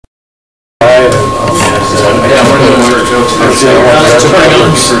First 2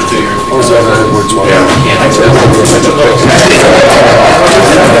 years.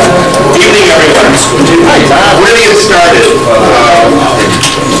 Evening, everyone. We're going to get started.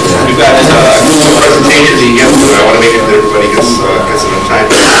 We've got some presentations to get to. I want to make sure that everybody gets enough time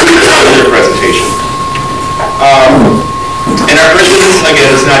to do their presentation. And our president, again,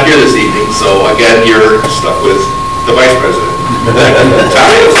 is not here this evening, so again, you're stuck with the vice president.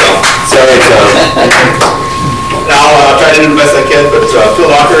 Sorry, Tom. I'll try to do the best I can, but Phil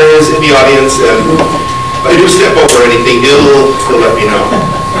Walker is in the audience, and if I do step over anything, he'll let me know.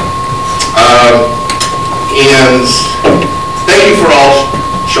 And thank you for all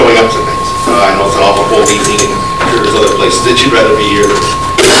showing up tonight. I know it's an awful cold evening, and I'm sure there's other places that you'd rather be here.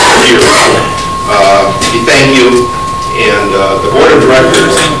 We thank you, and the board of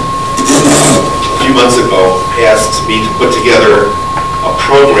directors a few months ago asked me to put together a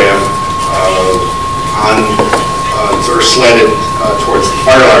program sort of slanted towards the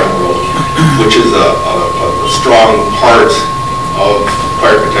fire alarm world, which is a strong part of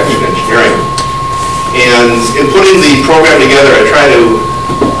fire protection engineering. And in putting the program together, I try to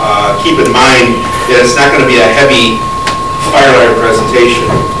keep in mind that it's not going to be a heavy fire alarm presentation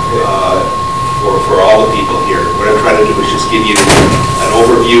for all the people here. What I'm trying to do is just give you an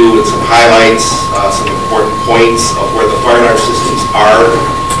overview and some highlights, some important points of where the fire alarm systems are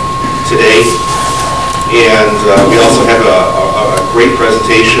today. And we also have a great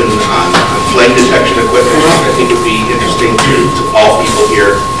presentation on flame detection equipment, which I think would be interesting to all people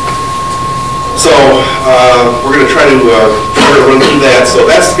here. So we're going to try to run through that. So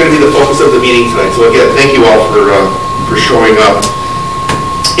that's going to be the focus of the meeting tonight. So again, thank you all for showing up.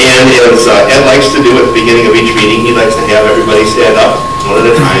 And as Ed likes to do at the beginning of each meeting, he likes to have everybody stand up one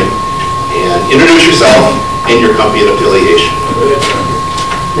at a time and introduce yourself and your company and affiliation.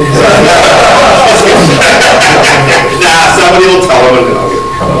 Somebody will tell them and then I'll get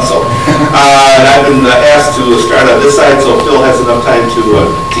in trouble. So, I've been asked to start on this side, so Phil has enough time to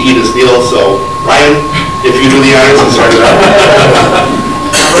eat his meal. So, Ryan, if you do the honors and start it out.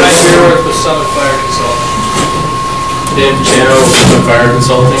 Ryan here with the Summit Fire Consulting. Dave Chano with Summit Fire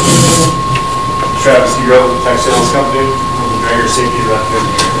Consulting. Travis Hero with Tech Sales Company. Gregor Safety Rep.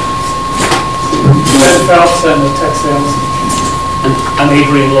 Ben Phelps and the Tech Sales. I'm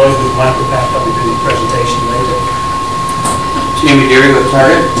Adrian Lloyd with Micropack. I'll be doing the presentation later. Jamie Deary with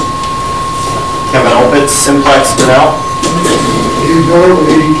Target. Kevin Opitz, Simplex Grinnell. Ian Miller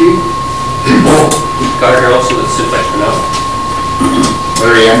with ADG. Carter Harrelson with Simplex Grinnell.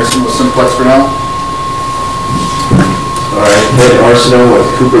 Larry Anderson with Simplex Grinnell. All right, Ed Arsenault with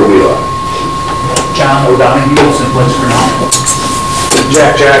Cooper Wheeler. John O'Donoghue with Simplex Grinnell.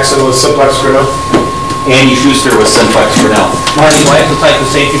 Jack Jackson with Simplex Grinnell. Andy Schuster with Simplex Grinnell. Marty White with Type of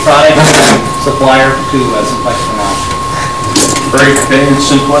Safety Products, supplier to Simplex Grinnell. Barry Payne,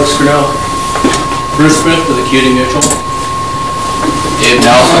 Simplex Grinnell. Bruce Smith with Acuity Mutual. Dave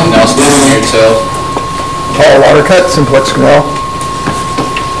Nelson, Nelson Engineered Sales. Paul Watercut, Simplex Grinnell.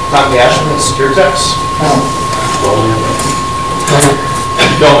 Tommy Ashman with Securitex.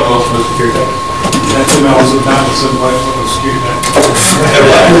 Don't know with Securitex. And Tim Ellison, Thomas Simplex with Securitex.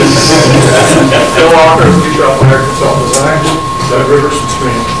 Phil Walker with Detroit Fire Consulting Design. Doug Rivers from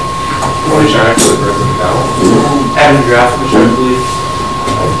Screen. Tony Jackson with President Dowell. Adam Graff, I believe.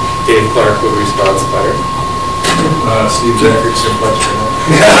 Dave Clark with Response Fire. Steve Zachary, Simplex Grinnell.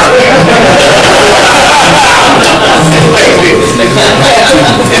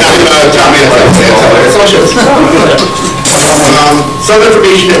 Some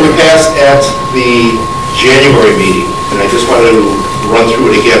information that we passed at the January meeting, and I just wanted to run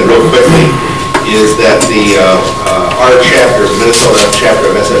through it again real quickly, is that our chapter, the Minnesota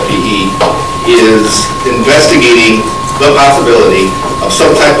chapter of SFPE, is investigating the possibility of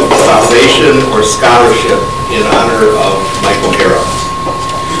some type of foundation or scholarship in honor of Mike O'Hara.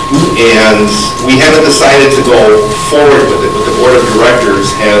 And we haven't decided to go forward with it, but the board of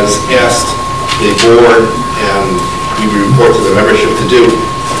directors has asked the board, and we report to the membership to do,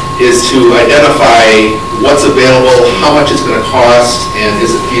 is to identify what's available, how much it's going to cost, and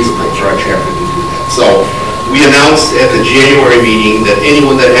is it feasible for our chapter to do that. So we announced at the January meeting that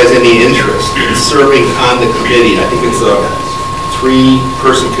anyone that has any interest in serving on the committee, I think it's a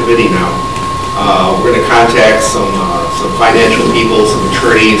 3-person committee now, we're going to contact some financial people, some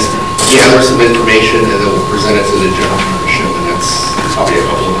attorneys, gather some information, and then we'll present it to the general membership, and that's probably a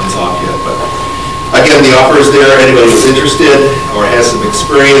couple of months off yet. But again, the offer is there. Anybody who's interested or has some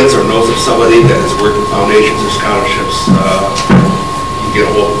experience or knows of somebody that has worked with foundations or scholarships, you can get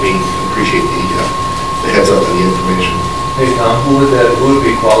a hold of me. Appreciate the heads up on the information. Hey Tom, who would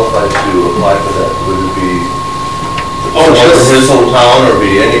be qualified to apply for that? Would it be Oh, From just, his hometown, or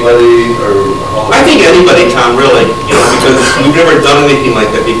be anybody, or? how- I think anybody, Tom, really, because we've never done anything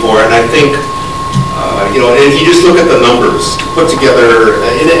like that before, and I think, and if you just look at the numbers, put together,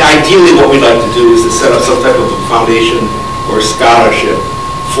 and ideally what we'd like to do is to set up some type of a foundation or scholarship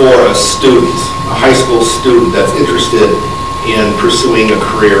for a student, a high school student that's interested in pursuing a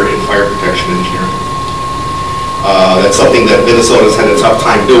career in fire protection engineering. That's something that Minnesota's had a tough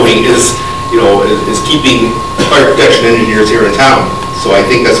time doing is keeping fire protection engineers here in town. So I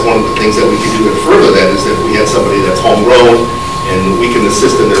think that's one of the things that we can do to further that is that if we had somebody that's homegrown and we can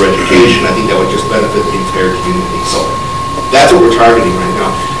assist in their education, I think that would just benefit the entire community. So that's what we're targeting right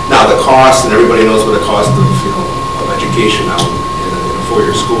now. Now the cost, and everybody knows what the cost of education now in a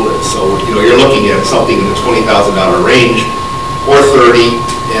four-year school is. So you're looking at something in the $20,000 range or 30,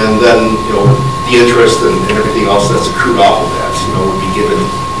 and then the interest and everything else that's accrued off of that would be given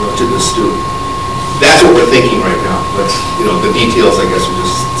to the student. That's what we're thinking right now, but the details, I guess, are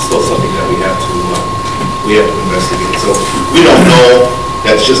just still something that we have to investigate. So we don't know.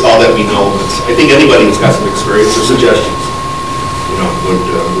 That's just all that we know. But I think anybody who's got some experience or suggestions, would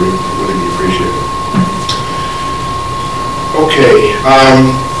really be appreciated. Okay.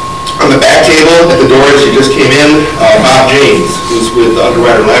 On the back table at the door as you just came in, Bob James, who's with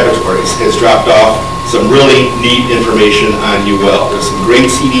Underwriter Laboratories, has dropped off some really neat information on UL. There's some great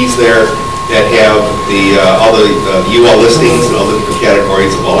CDs there that have all the UL listings and all the different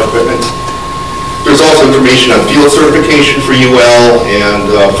categories of all equipment. There's also information on field certification for UL and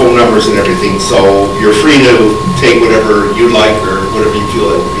phone numbers and everything. So you're free to take whatever you'd like or whatever you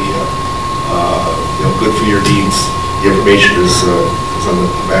feel that would be good for your needs. The information is on the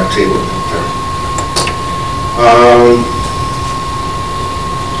back table.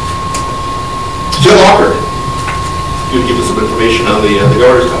 Phil Walker, you give us some information on the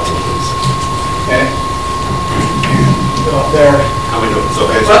Governor's Council, please. Okay. Go up there. How we doing? So,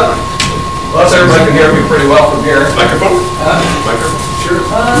 Well, so everybody can hear me pretty well from here. Microphone? Microphone. Sure.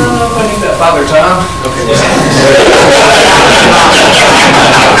 I need that Father Tom. Okay.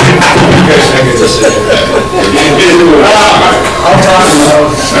 I'll talk about.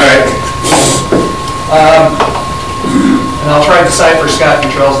 All right. And I'll try to decipher Scott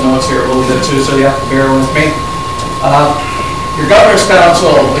Contrell's notes here a little bit too, so you have to bear with me. Your Governor's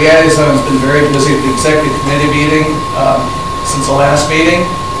Council liaison has been very busy at the executive committee meeting since the last meeting.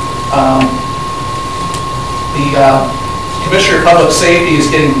 The Commissioner of Public Safety is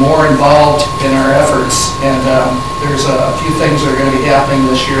getting more involved in our efforts, and there's a few things that are going to be happening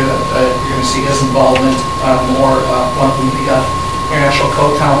this year that you're going to see his involvement more. One of them the International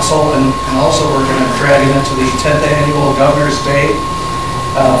Code Council, and also we're going to drag it into the 10th Annual Governor's Day,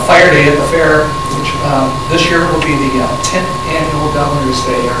 Fire Day at the Fair, which this year will be the 10th Annual Governor's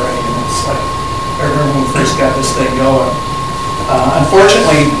Day already, and it's like, I remember when we first got this thing going.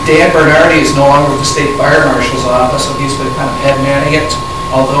 Unfortunately, Dan Bernardi is no longer with the State Fire Marshal's office, so he's been kind of head manning it,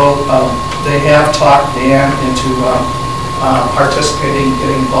 although they have talked Dan into participating,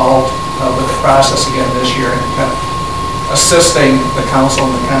 getting involved with the process again this year, and kind of assisting the council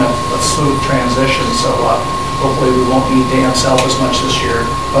in the kind of a smooth transition. So hopefully we won't need Dan's help as much this year.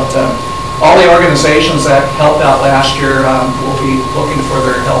 But all the organizations that helped out last year will be looking for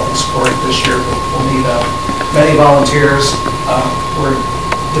their help and support this year. We'll need many volunteers. We're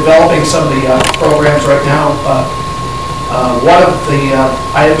developing some of the programs right now. One of the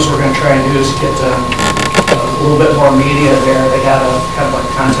items we're going to try and do is get a little bit more media there. They had a kind of a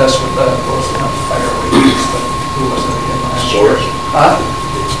contest with the fire wings, but who was it again last year?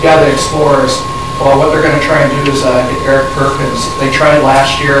 Yeah, the Explorers. Well, what they're going to try and do is get Eric Perkins. They tried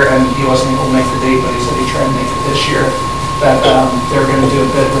last year and he wasn't able to make the date, but he said he tried to make it this year. That they're going to do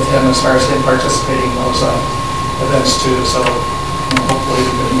a bit with him as far as him participating in those events too. So hopefully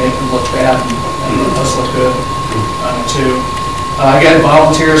we're going to make him look bad and us look good too. Again,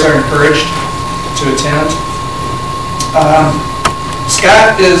 volunteers are encouraged to attend.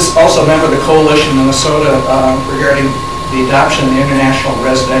 Scott is also a member of the Coalition Minnesota regarding the adoption of the International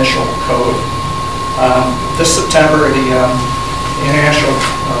Residential Code. This September, the International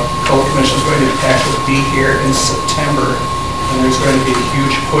Code Commission is going to actually be here in September, and there's going to be a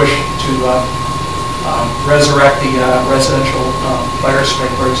huge push to resurrect the residential fire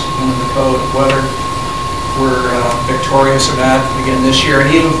sprinklers into the code, whether we're victorious or not again this year, and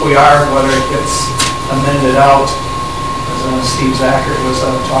even if we are, whether it gets amended out, as Steve Zachary was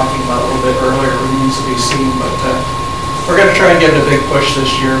talking about a little bit earlier, remains to be seen. But we're going to try and give it a big push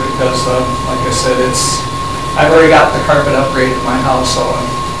this year because, like I said, I've already got the carpet upgrade at my house,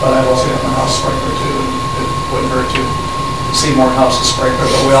 but I've also got my house sprinkler too, and it wouldn't hurt to see more houses sprinkled.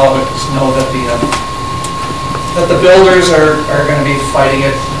 But we all know that the That the builders are going to be fighting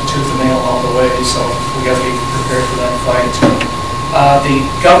it tooth and nail all the way, so we got to be prepared for that fight. The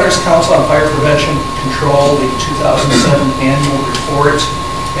Governor's Council on Fire Prevention Control, the 2007 annual report,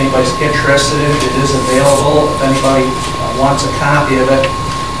 if anybody's interested in it, it is available. If anybody wants a copy of it,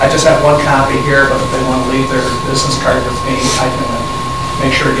 I just have one copy here, but if they want to leave their business card with me, I can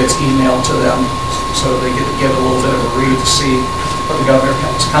make sure it gets emailed to them so they get to give a little bit of a read to see what the Governor's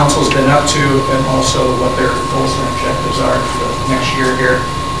Council's been up to and also what their goals and objectives are for the next year here.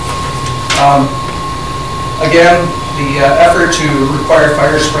 Again, the effort to require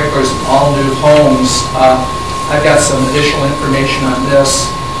fire sprinklers in all new homes, I've got some additional information on this.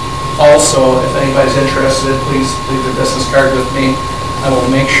 Also, if anybody's interested, please leave their business card with me. I will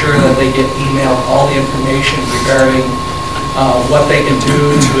make sure that they get emailed all the information regarding what they can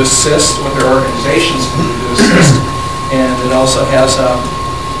do to assist, what their organizations can do to assist. And it also has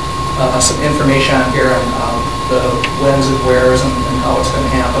some information on here on the whens and wheres and how it's going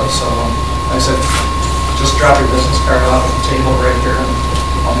to happen. So like I said, just drop your business card off at the table right here, and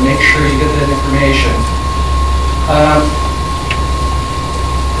I'll make sure you get that information.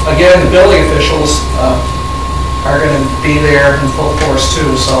 Again, the building officials are going to be there in full force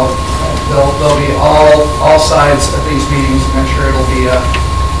too, so they'll be all sides at these meetings, and I'm sure it'll be a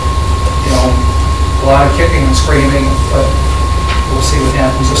lot of kicking and screaming, but we'll see what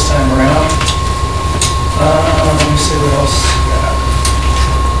happens this time around. Let me see what else.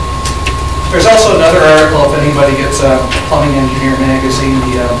 There's also another article, if anybody gets Plumbing Engineer Magazine,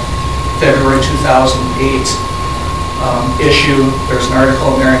 the February 2008 issue. There's an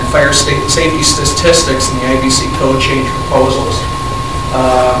article in there on fire safety statistics and the IBC code change proposals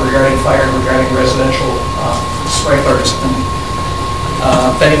regarding fire and regarding residential sprinklers. And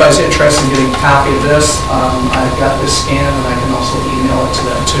if anybody's interested in getting a copy of this, I've got this scanned and I can also email it to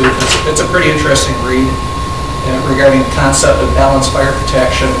them too. It's a pretty interesting read regarding the concept of balanced fire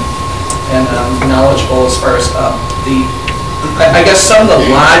protection, and knowledgeable as far as I guess some of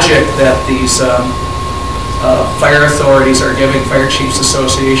the logic that these fire authorities are giving Fire Chiefs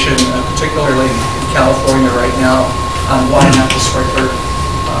Association, particularly in California right now, on why not to sprinkler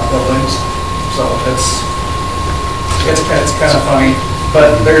buildings. So it's kind of funny.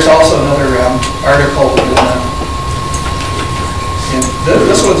 But there's also another article in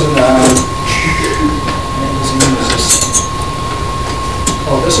this one's in magazine. Is this?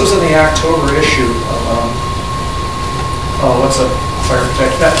 Oh, this was in the October issue of what's a fire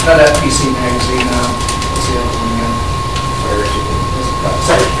protection? Not FPC magazine. What's the other one again?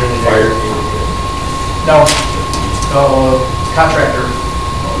 Fire. No. Contractor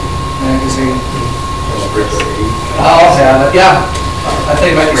magazine. I'll have it. Yeah. I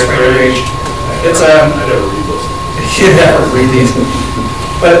think it might be Sprinkler Age. It's I never read those. You never read these.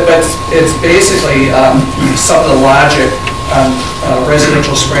 But it's basically some of the logic on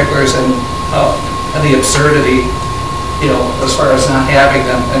residential sprinklers and the absurdity, as far as not having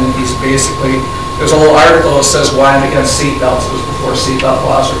them. And he's basically, there's a little article that says why I'm against seatbelts. It was before seatbelt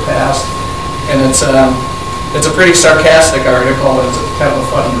laws were passed. And it's a pretty sarcastic article, and it's kind of a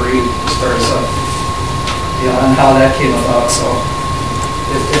fun read as far as on how that came about. So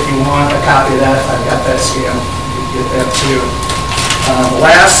if you want a copy of that, I've got that scanned. You can get that too.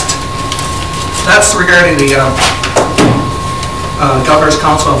 That's regarding the Governor's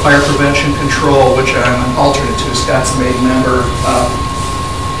Council on Fire Prevention Control, which I'm an alternate to. Scott's a main member.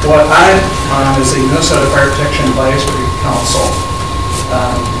 What I'm on is the Minnesota Fire Protection Advisory Council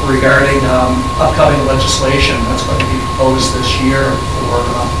regarding upcoming legislation that's going to be proposed this year for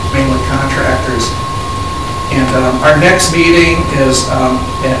mainly contractors. And our next meeting is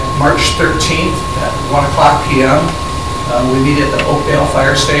at March 13th at 1:00 p.m. We meet at the Oakdale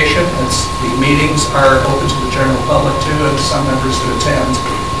Fire Station. The meetings are open to the general public too, and some members to attend.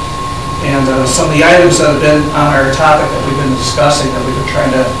 And some of the items that have been on our topic that we've been discussing, that we've been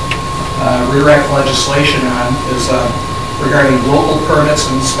trying to rewrite legislation on, is regarding local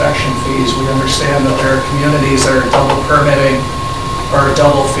permits and inspection fees. We understand that there are communities that are double permitting or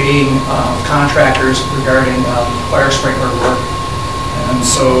double feeing contractors regarding fire sprinkler work. And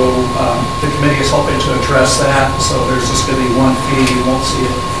so the committee is hoping to address that. So there's just going to be one fee. You won't see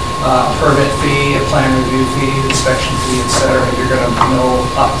a permit fee, a plan review fee, inspection fee, etc. You're going to know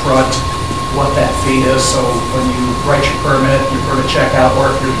up front what that fee is. So when you write your permit checkout,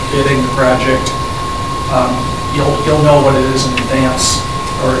 or if you're bidding the project, you'll know what it is in advance,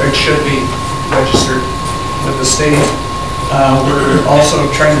 or it should be registered with the state. We're also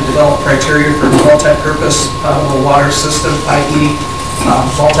trying to develop criteria for multi-purpose potable water system, i.e.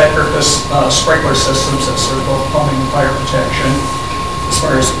 Multi-purpose sprinkler systems that serve both plumbing and fire protection, as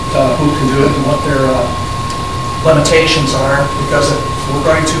far as who can do it and what their limitations are, because if we're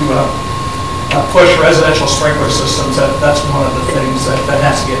going to push residential sprinkler systems, that's one of the things that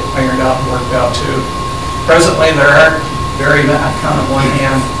has to get ironed out and worked out too. Presently, there are I count on one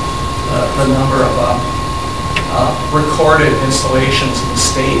hand the number of recorded installations in the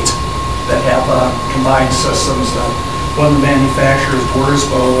state that have combined systems. One of the manufacturers,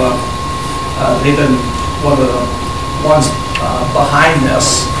 Worsbo, they've been one of the ones behind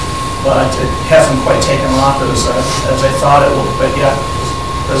this, but it hasn't quite taken off as I thought it would. But yet,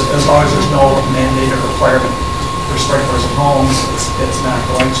 as long as there's no mandate or requirement for sprinklers in homes, it's not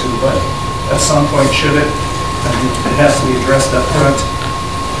going to. But at some point, should it? It has to be addressed up front.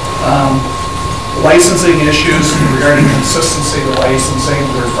 Licensing issues regarding consistency of licensing,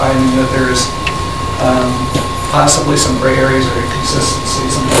 we're finding that there's possibly some gray areas or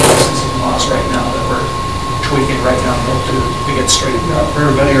inconsistencies in the licensing laws right now that we're tweaking right now to get straightened out for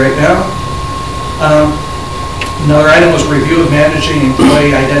everybody right now. Another item was review of managing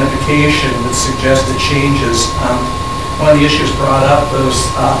employee identification that suggested changes. One of the issues brought up was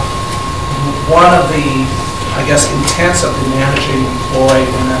one of the, I guess, intents of the managing employee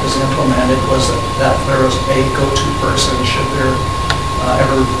when that was implemented was that there was a go-to person should there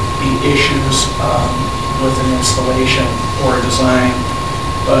ever be issues with an installation or a design.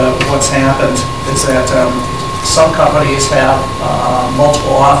 But what's happened is that some companies have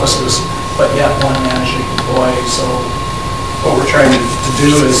multiple offices, but yet one managing employee. So what we're trying to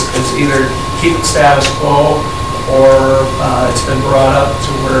do is either keep it status quo, or it's been brought up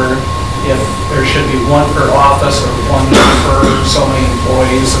to where if there should be one per office or one per so many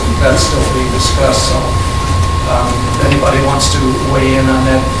employees, and that's still being discussed. So if anybody wants to weigh in on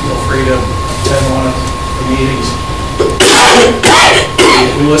that, feel free to attend one of the meetings.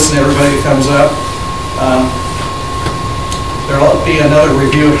 We listen to everybody who comes up. There'll be another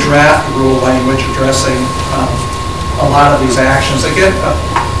review of draft rule language addressing a lot of these actions. Again,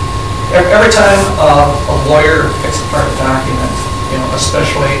 every time a lawyer picks apart a document,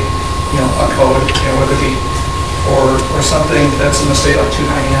 especially a code, whether it be or something that's in the state like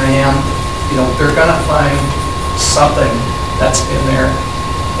 299M, they're going to find something that's in there,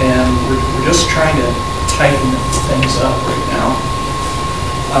 and we're just trying to tighten things up right now.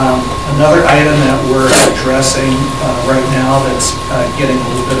 Another item that we're addressing right now that's getting a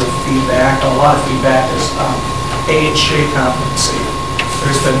little bit of feedback, a lot of feedback, is AHJ competency.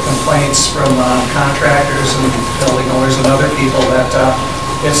 There's been complaints from contractors and building owners and other people that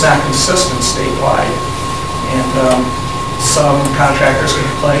it's not consistent statewide. And some contractors are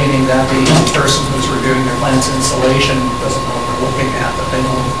complaining that the person who's reviewing their plans installation doesn't know what they're looking at, but they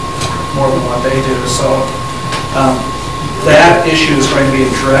know more than what they do. So that issue is going to be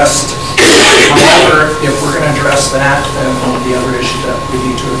addressed. However, if we're going to address that, then the other issue that we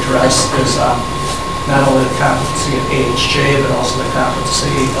need to address is not only the competency of AHJ, but also the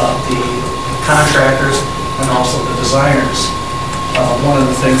competency of the contractors and also the designers. One of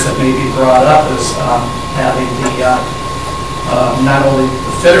the things that may be brought up is having the not only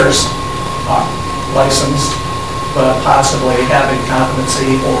the fitters licensed, but possibly having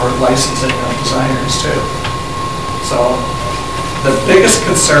competency or licensing of designers too. So the biggest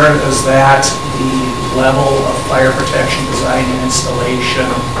concern is that the level of fire protection design and installation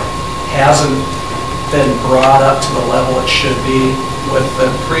hasn't been brought up to the level it should be. With the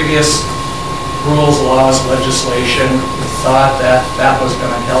previous rules, laws, legislation, we thought that that was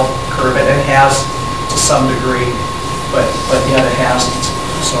going to help curb it. It has to some degree, but yet it hasn't.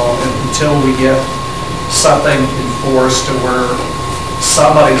 So until we get something enforced to where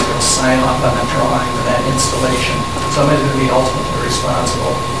somebody's going to sign off on that drawing or that installation, somebody's going to be ultimately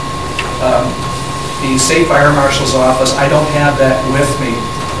responsible. The State Fire Marshal's Office, I don't have that with me,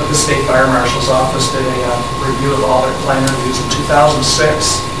 but the State Fire Marshal's Office did a review of all their plan reviews in 2006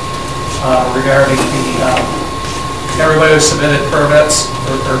 regarding everybody who submitted permits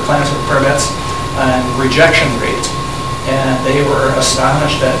or plans with permits and rejection rate. And they were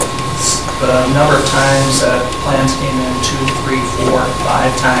astonished at the number of times that plans came in 2, 3, 4,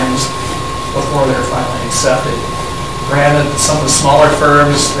 5 times before they were finally accepted. Granted, some of the smaller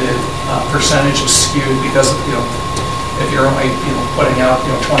firms, the percentage is skewed because if you're only putting out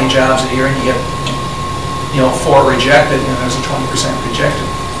 20 jobs a year and you get 4 rejected, there's a 20%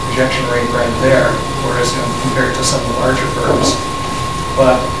 rejection rate right there. Whereas compared to some of the larger firms,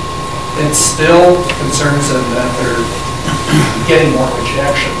 but it still concerns them that they're getting more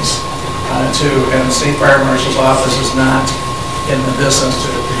rejections too. And the State Fire Marshal's Office is not in the business to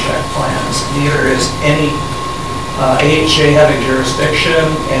reject plans. Neither is any AHJ having jurisdiction,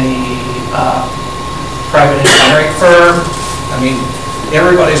 any private engineering firm. I mean,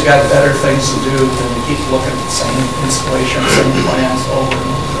 everybody's got better things to do than to keep looking at the same installation, same plans over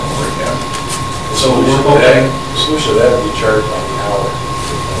and over and over again. So we're hoping. Solution to that would be charged by the hour.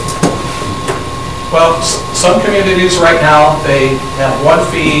 Well, some communities right now, they have one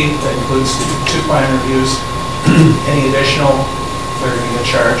fee that includes 2 plan reviews. Any additional, they're going to get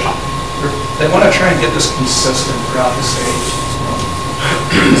charged. They want to try and get this consistent throughout the state,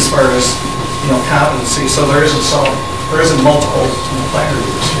 as far as, competency. So there isn't multiple plan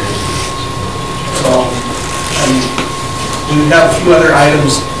reviews here. So, we have a few other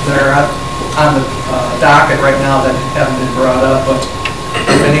items that are on the docket right now that haven't been brought up, but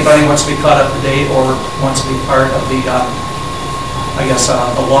if anybody wants to be caught up to date or wants to be part of the,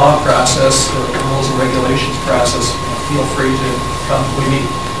 the law process, or the rules and regulations process, feel free to come. We meet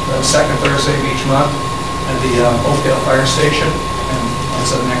the second Thursday of each month at the Oakdale Fire Station, and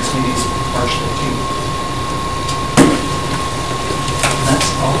so the next meeting is March 15th. And that's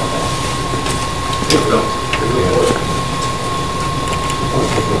all of that.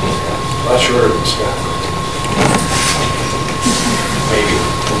 Not sure of this guy. Maybe.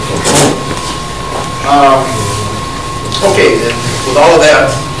 Okay, then with all of that,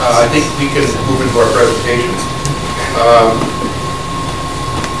 I think we can move into our presentation.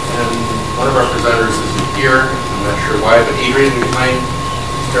 And one of our presenters isn't here. I'm not sure why, but Adrian, would you mind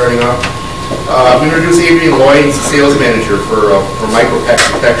starting off? I'm going to introduce Adrian Lloyd. He's the sales manager for Micropack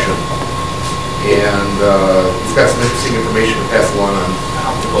Protection. And he's got some interesting information to pass along on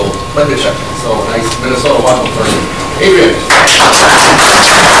optical lead detection. So nice Minnesota welcome for Adrian.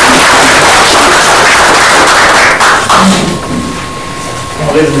 I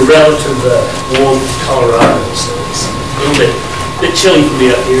live in the relative warm Colorado, so it's a little bit chilly for me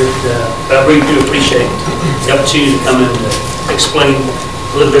up here. But I really do appreciate the opportunity to come in and explain a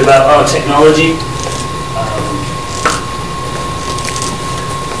little bit about our technology.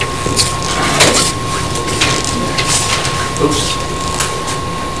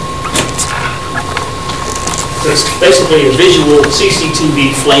 So it's basically a visual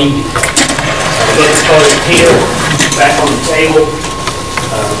CCTV flame detector. But it's called here, back on the table.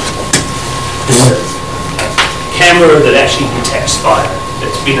 It's a camera that actually detects fire.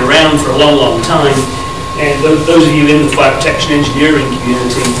 It's been around for a long, long time. And those of you in the fire protection engineering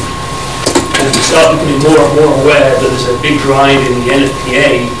community start becoming more and more aware that there's a big drive in the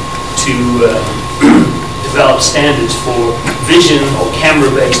NFPA to develop standards for vision or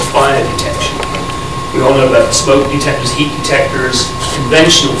camera-based fire detection. We all know about smoke detectors, heat detectors,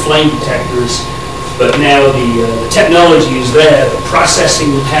 conventional flame detectors, but now the technology is there. The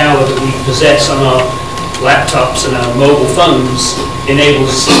processing power that we possess on our laptops and our mobile phones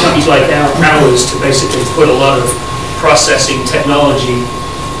enables companies like ours to basically put a lot of processing technology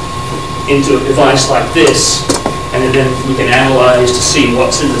into a device like this, and then we can analyze to see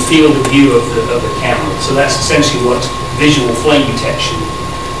what's in the field of view of the camera. So that's essentially what visual flame detection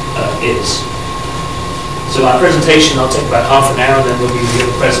is. So my presentation, I'll take about half an hour, then we'll give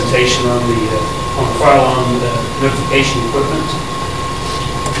a presentation on the fire alarm notification equipment.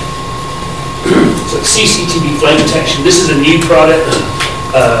 So CCTV flame detection, this is a new product,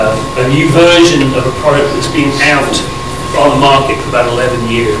 a new version of a product that's been out on the market for about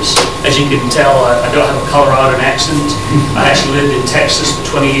 11 years. As you can tell, I don't have a Coloradan accent. I actually lived in Texas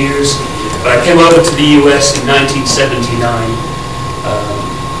for 20 years. But I came over to the US in 1979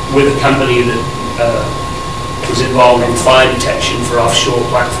 with a company that was involved in fire detection for offshore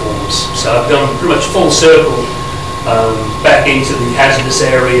platforms. So I've gone pretty much full circle back into the hazardous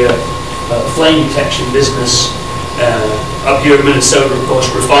area flame detection business. Up here in Minnesota, of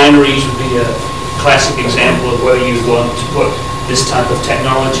course, refineries would be a classic example of where you'd want to put this type of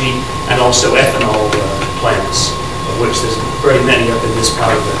technology, and also ethanol plants, of which there's very many up in this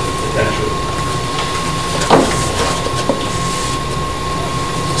part of the country.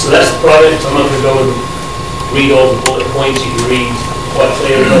 So that's the product. I'm not going to go and read all the bullet points. You can read quite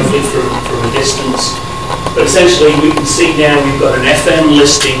clearly, hopefully from a distance. But essentially, we can see now we've got an FM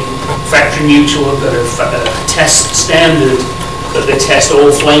listing. Factory Mutual have got a test standard that they test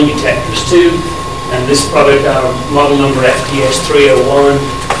all flame detectors to. And this product, our model number FTS 301,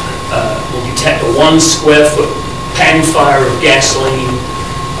 will detect a 1 square foot pan fire of gasoline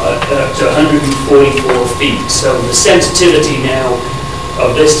up to 144 feet. So the sensitivity now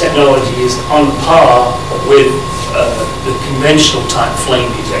of this technology is on par with the conventional type flame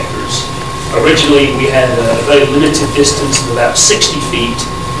detectors. Originally, we had a very limited distance of about 60 feet,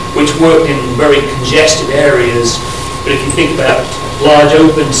 which worked in very congested areas. But if you think about large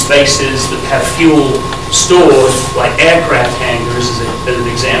open spaces that have fuel stored, like aircraft hangars as an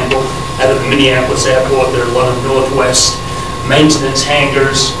example, out of the Minneapolis airport, there are a lot of Northwest maintenance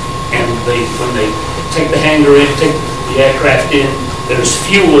hangars, and when they take the hangar in, take the aircraft in, there's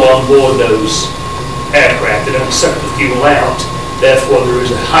fuel on board those aircraft. They don't suck the fuel out. Therefore, there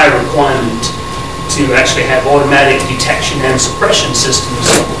is a high requirement to actually have automatic detection and suppression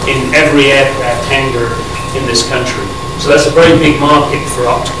systems in every aircraft hangar in this country. So that's a very big market for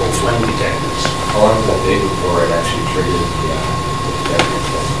optical flame detectors. How long does that take before it actually triggers the detector?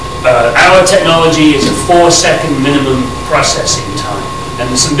 Our technology is a 4-second minimum processing time. And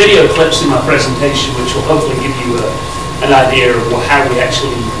there's some video clips in my presentation which will hopefully give you an idea of how we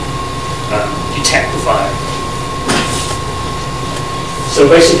actually detect the fire. So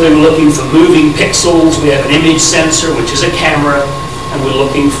basically we're looking for moving pixels. We have an image sensor, which is a camera, and we're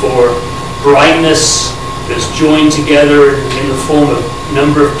looking for brightness that's joined together in the form of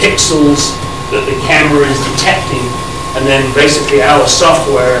number of pixels that the camera is detecting. And then basically our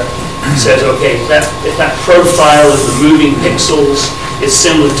software says, okay, if that profile of the moving pixels is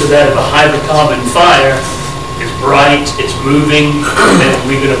similar to that of a hydrocarbon fire, it's bright, it's moving, then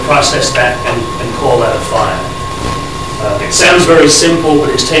we're going to process that and call that a fire. It sounds very simple,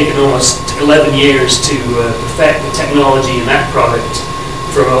 but it's taken almost 11 years to perfect the technology in that product,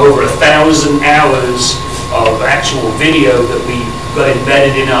 from over 1,000 hours of actual video that we got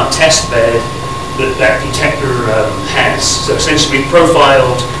embedded in our test bed that detector has. So essentially we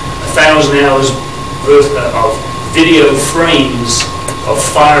profiled 1,000 hours worth of video frames of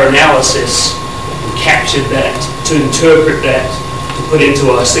fire analysis and captured that to interpret that to put into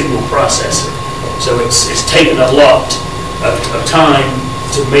our signal processor. So it's taken a lot of time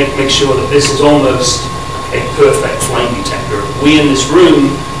to make sure that this is almost a perfect flame detector. We in this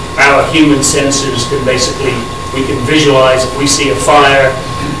room, our human sensors can we can visualize if we see a fire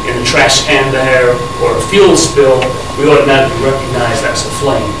in a trash can there or a fuel spill, we automatically recognize that's a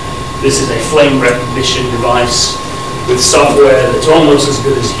flame. This is a flame recognition device with software that's almost as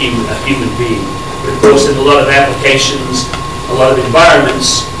good as a human being. But of course, in a lot of applications, a lot of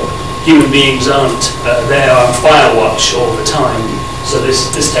environments, human beings aren't there on fire watch all the time. So this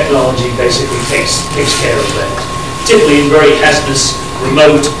technology basically takes care of that, particularly in very hazardous,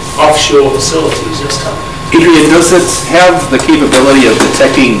 remote, offshore facilities this time. Adrian, does it have the capability of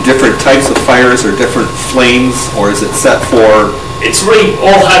detecting different types of fires or different flames, or is it set for? It's really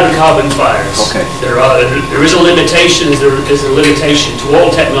all hydrocarbon fires. Okay. There is a limitation. There's a limitation to all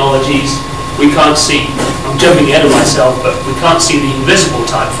technologies. We can't see, I'm jumping ahead of myself, but we can't see the invisible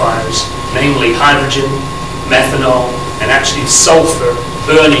type fires, namely hydrogen, methanol, and actually sulfur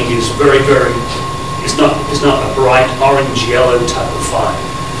burning is it's not a bright orange yellow type of fire.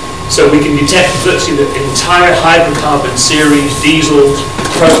 So we can detect virtually the entire hydrocarbon series, diesel,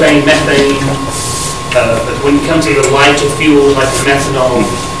 propane, methane, but when it comes to the lighter fuels like the methanol,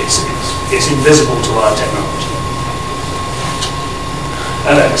 it's invisible to our technology.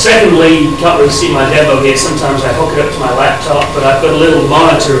 Secondly, you can't really see my demo here. Sometimes I hook it up to my laptop, but I've got a little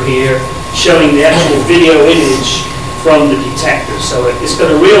monitor here showing the actual video image from the detector. So it's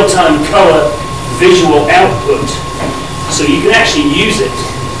got a real-time color visual output, so you can actually use it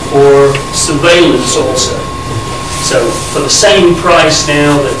for surveillance also. So for the same price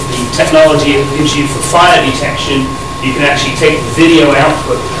now that the technology gives you for fire detection, you can actually take the video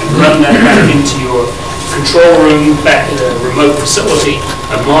output and run that back into your control room back in a remote facility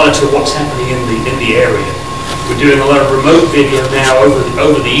and monitor what's happening in the area. We're doing a lot of remote video now over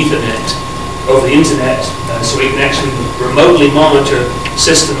the Ethernet, over the internet, so we can actually remotely monitor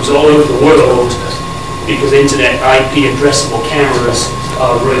systems all over the world, because internet IP addressable cameras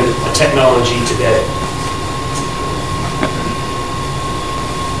are really a technology today.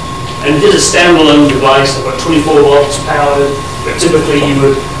 And it is a standalone device. I've got 24 volts powered, but typically you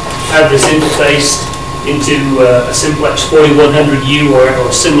would have this interface into a Simplex 4100U or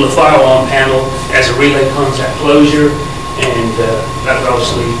a similar fire alarm panel as a relay contact closure, and that would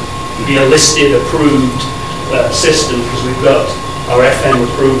obviously be a listed, approved system, because we've got our FM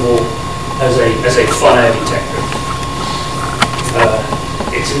approval as a fire detector.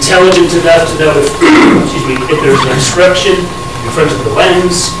 It's intelligent enough to know if there's an obstruction in front of the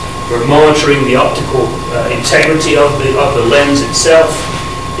lens. We're monitoring the optical integrity of the lens itself.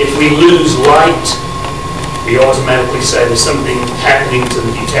 If we lose light, we automatically say there's something happening to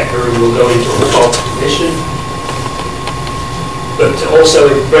the detector and we'll go into a fault condition. But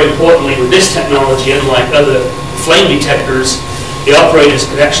also, very importantly, with this technology, unlike other flame detectors, the operators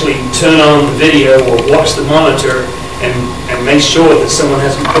could actually turn on the video or watch the monitor and make sure that someone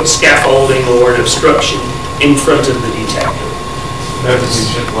hasn't put scaffolding or an obstruction in front of the detector. That if you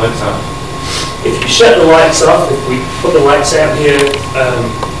shut the lights off. If you shut the lights off, if we put the lights out here on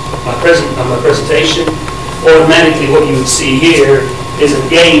my presentation, automatically what you would see here is a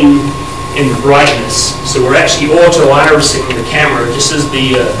gain in the brightness. So we're actually auto-irising the camera, just as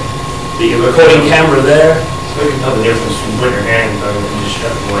the recording camera there. So you can tell the difference between putting your hand and just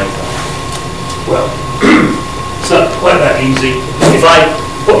shut the light off. Well, it's not quite that easy. If I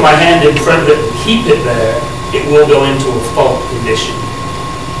put my hand in front of it and keep it there, it will go into a fault condition.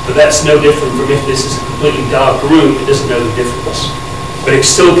 But that's no different from if this is a completely dark room, it doesn't know the difference. But it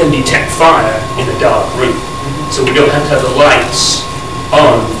still can detect fire in a dark room. So we don't have to have the lights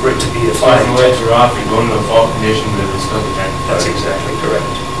on for it to be a fire. If the lights are off, you go into a fault condition, but it will still detect. That's exactly correct.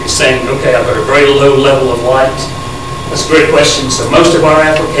 It's saying, okay, I've got a very low level of light. That's a great question. So most of our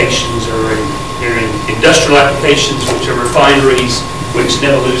applications are in industrial applications, which are refineries, which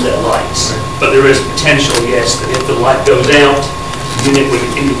never lose their lights. But there is potential, yes, that if the light goes out, the unit would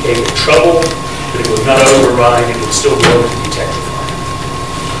indicate trouble, but it would not override, it would still be able to detect the fire.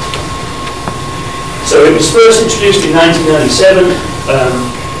 So it was first introduced in 1997,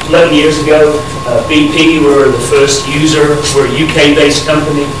 11 years ago. BP were the first user. We're a UK-based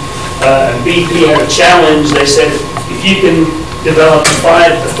company. And BP had a challenge. They said, if you can develop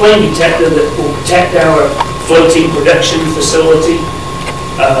a flame detector that will protect our floating production facility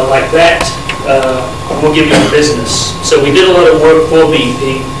like that, we'll give you the business. So we did a lot of work for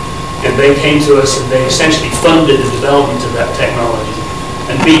BP, and they came to us and they essentially funded the development of that technology.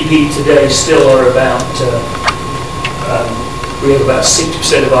 And BP today still are about, we have about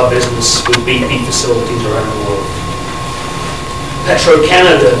 60% of our business with BP facilities around the world.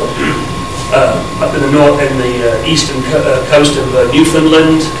 Petro-Canada, up in the north, in the eastern coast of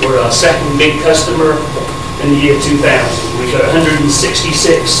Newfoundland, were our second big customer in the year 2000. We got 166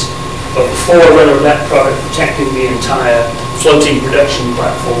 of the forerunner of that product protecting the entire floating production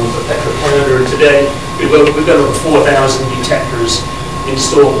platform for Petro-Canada. And today, we've got over 4,000 detectors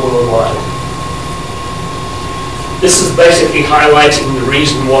installed worldwide. This is basically highlighting the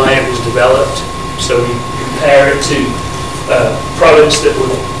reason why it was developed. So we compare it to products that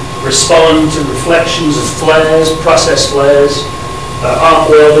would respond to reflections of flares, process flares, arc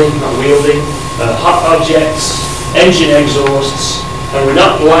welding, hot objects, engine exhausts, and we're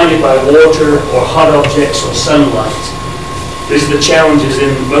not blinded by water or hot objects or sunlight. These are the challenges in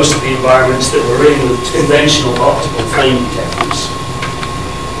most of the environments that we're in with conventional optical flame detectors.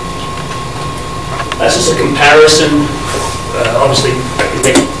 That's just a comparison. Obviously, I can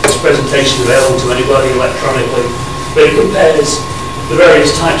make this presentation available to anybody electronically, but it compares the various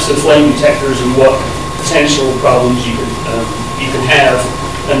types of flame detectors and what potential problems you can have.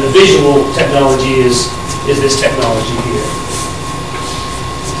 And the visual technology is this technology here.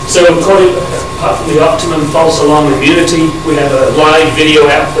 So apart from the optimum false alarm immunity, we have a live video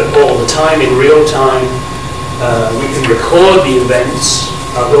output all the time in real time. We can record the events.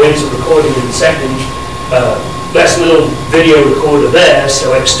 I'll go into recording in a second. That's a little video recorder there,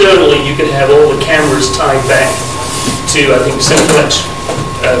 so externally you can have all the cameras tied back to, I think, Simplex,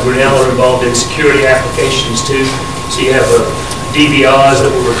 Grinnell are involved in security applications too. So you have DVRs that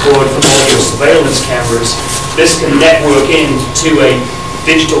will record from all your surveillance cameras. This can network into a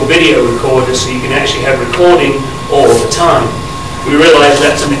digital video recorder, so you can actually have recording all the time. We realize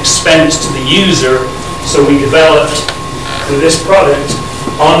that's an expense to the user, so we developed, with this product,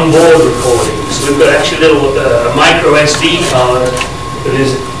 onboard recording. So we've got actually a little micro SD card that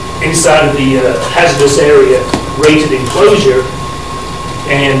is inside of the hazardous area rated enclosure,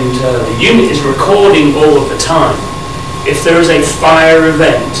 and the unit is recording all of the time. If there is a fire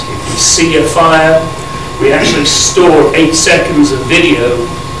event, if we see a fire, we actually store 8 seconds of video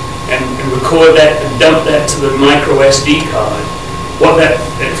and record that and dump that to the micro SD card. What that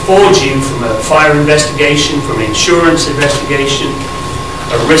affords you from a fire investigation, from an insurance investigation,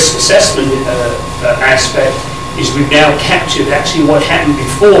 a risk assessment aspect, is we've now captured actually what happened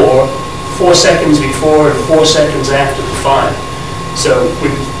before, 4 seconds before and 4 seconds after the fire. So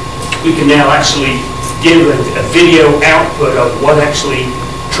we can now actually give a video output of what actually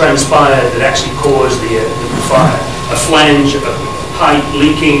transpired that actually caused the fire. A flange, a pipe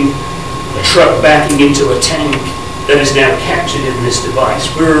leaking, a truck backing into a tank, that is now captured in this device.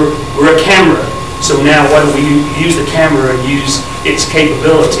 We're a camera, so now why don't we use the camera and use its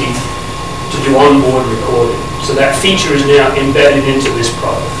capability to do onboard recording. So that feature is now embedded into this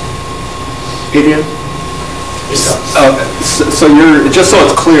product. Adrian? So you're, just so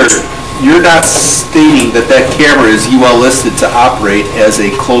it's clear, you're not stating that that camera is UL listed to operate as a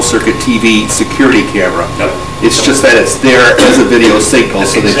closed-circuit TV security camera. No. It's just that it's there as a video signal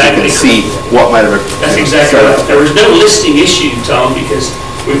so that you can see what might have occurred. That's exactly right. There was no listing issue, Tom, because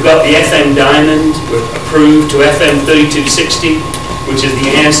We've got the FM Diamond, we're approved to FM 3260, which is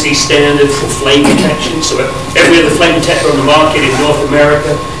the ANSI standard for flame detection. So every other flame detector on the market in North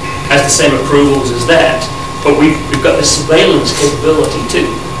America has the same approvals as that. But we've got the surveillance capability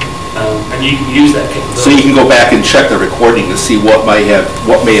too, and you can use that capability. So you can go back and check the recording to see what may have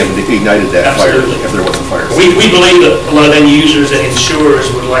ignited that fire, Absolutely. if there was a fire. We believe that a lot of end users and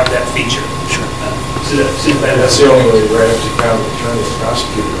insurers would like that feature. Sure. And that's the only way, right, if you count the attorney and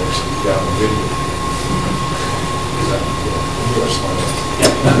prosecutor, actually, you got the video. Is that, you are smart.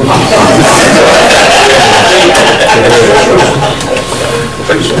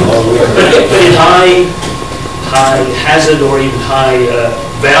 But in high hazard or even high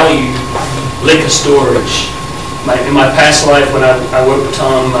value liquor storage, in my past life when I worked with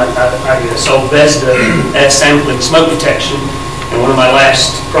Tom, I sold Vesda air sampling smoke detection, and one of my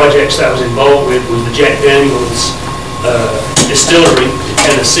last projects I was involved with was the Jack Daniels distillery in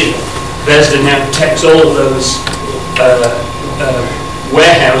Tennessee. Vesda now detects all of those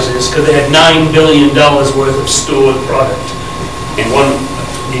warehouses because they had $9 billion worth of stored product. And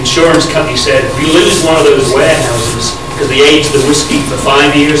the insurance company said, if we lose one of those warehouses, because they aged the whiskey for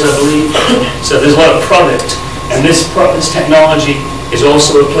 5 years, I believe, so there's a lot of product, and this technology is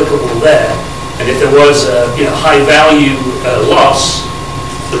also applicable there. And if there was a high value loss,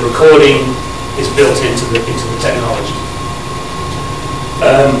 the recording is built into the technology.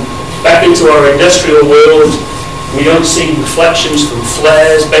 Back into our industrial world, we don't see reflections from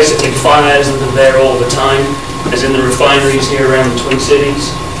flares, basically fires that are there all the time, as in the refineries here around the Twin Cities.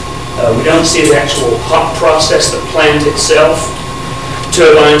 We don't see the actual hot process, the plant itself,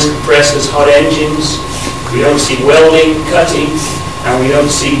 turbines, compressors, hot engines. We don't see welding, cutting, and we don't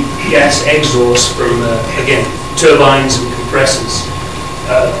see gas exhaust from, again, turbines and compressors.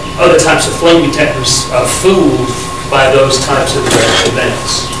 Other types of flame detectors are fooled by those types of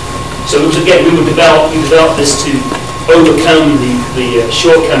events. So again, we developed this to overcome the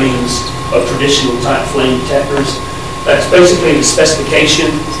shortcomings of traditional type flame detectors. That's basically the specification,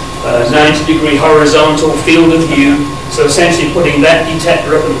 90-degree horizontal field of view. So essentially putting that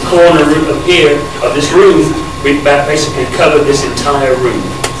detector up in the corner up here of this room, we've basically covered this entire room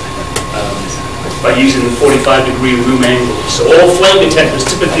by using the 45-degree room angle. So all flame detectors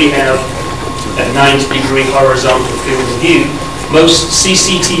typically have a 90-degree horizontal field of view. Most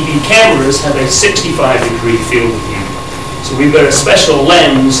CCTV cameras have a 65-degree field of view. So we've got a special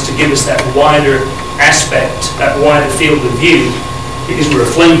lens to give us that wider aspect, that wider field of view, because we're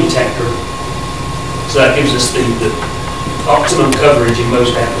a flame detector. So that gives us the optimum coverage in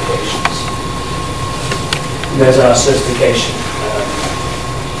most applications. And there's our certification.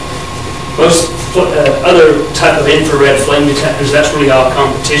 Most other type of infrared flame detectors, that's really our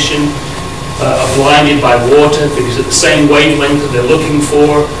competition. Are blinded by water because at the same wavelength that they're looking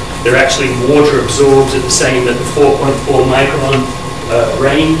for, they're actually water absorbed at the 4.4 micron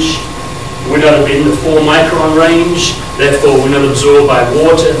range. We're not in the 4 micron range, therefore we're not absorbed by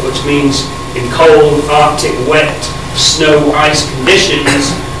water, which means in cold, Arctic, wet, snow, ice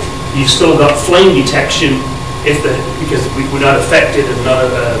conditions, you've still got flame detection because we're not affected and not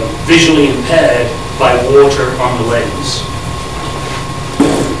visually impaired by water on the lens.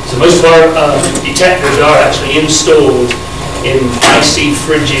 So most of our detectors are actually installed in icy,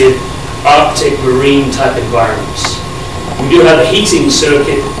 frigid, Arctic, marine type environments. We do have a heating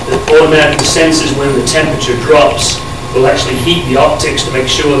circuit that automatically senses when the temperature drops. Will actually heat the optics to make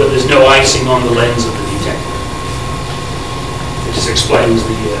sure that there's no icing on the lens of the detector. It just explains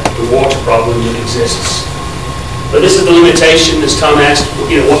the water problem that exists. But this is the limitation, as Tom asked,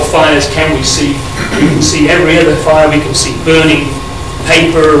 what fires can we see? We can see every other fire. We can see burning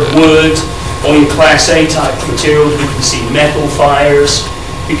paper, wood, or in Class A type materials. We can see metal fires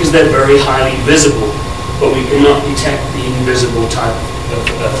because they're very highly visible, but we cannot detect the invisible type of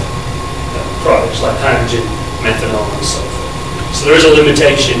products like hydrogen, methanol, and so forth. So there is a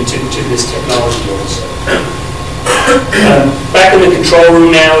limitation to this technology also. Back in the control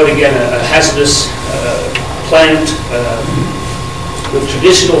room now, and again, a hazardous plant with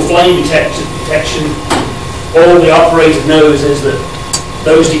traditional flame detection. All the operator knows is that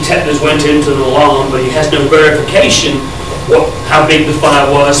those detectors went into an alarm, but he has no verification how big the fire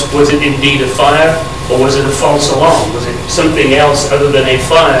was. Was it indeed a fire, or was it a false alarm? Was it something else other than a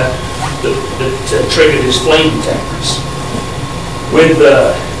fire that triggered his flame detectors? With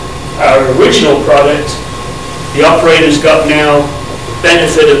our original product, the operators got now the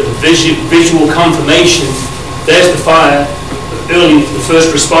benefit of the visual confirmation. There's the fire. The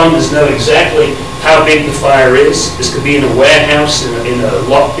first responders know exactly how big the fire is. This could be in a warehouse, in a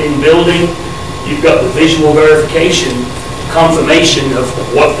locked-in building. You've got the visual verification, confirmation of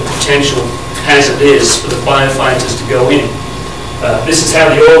what the potential hazard is for the firefighters to go in. This is how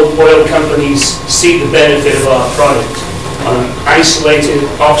the oil companies see the benefit of our product. On an isolated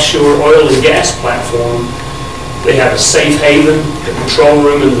offshore oil and gas platform, they have a safe haven, the control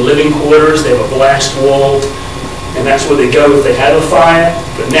room and the living quarters, they have a blast wall, and that's where they go if they have a fire.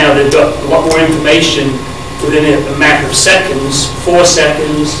 But now they've got a lot more information within a matter of seconds, 4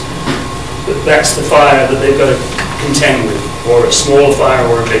 seconds, that's the fire that they've got to contend with, or a small fire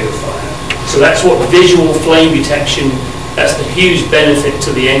or a bigger fire. So that's what visual flame detection, that's the huge benefit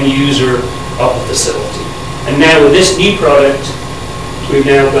to the end user of the facility. And now with this new product, we've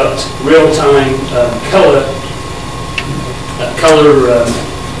now got real-time color,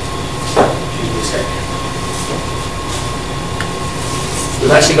 excuse me a second.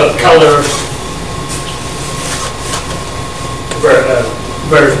 We've actually got color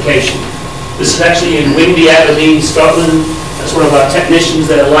verification. This is actually in windy Aberdeen, Scotland. That's one of our technicians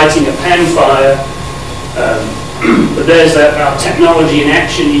there lighting a pan fire. But there's our technology in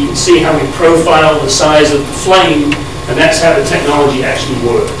action. You can see how we profile the size of the flame, and that's how the technology actually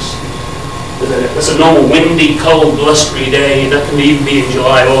works. It's a normal windy, cold, blustery day, and that can even be in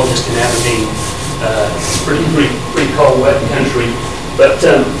July, August in Aberdeen. It's pretty cold, wet country. But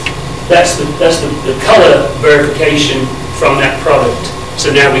that's the color verification from that product. So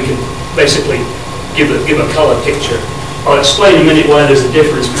now we can basically give a color picture. I'll explain in a minute why there's a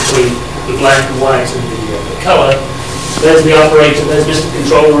difference between the black and white and the color. There's the operator, there's Mr.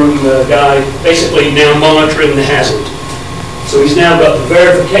 Control Room guy, basically now monitoring the hazard. So he's now got the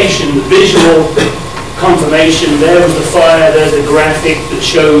verification, the visual confirmation. There's the fire, there's the graphic that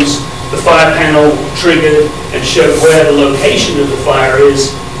shows the fire panel triggered and shows where the location of the fire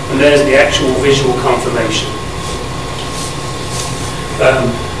is, and there's the actual visual confirmation.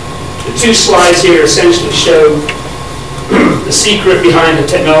 The 2 slides here essentially show the secret behind the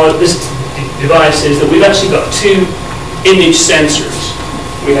technology. This device is that we've actually got 2 image sensors.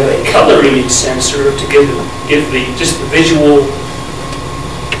 We have a color image sensor to give just the visual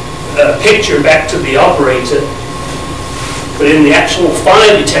picture back to the operator. But in the actual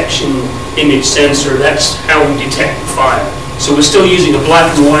fire detection image sensor, that's how we detect the fire. So we're still using a black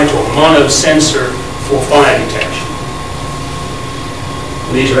and white or mono sensor for fire detection.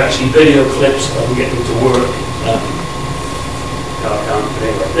 And these are actually video clips. I can get them to work. No, I can't.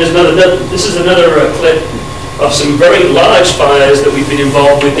 Anyway, this is another clip of some very large fires that we've been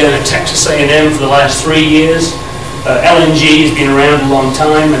involved with down at Texas A&M for the last 3 years. LNG has been around a long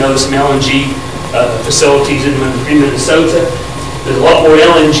time. I know there's some LNG facilities in Minnesota. There's a lot more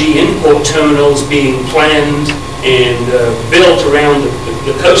LNG import terminals being planned and built around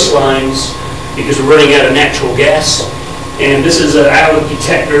the coastlines because we're running out of natural gas. And this is our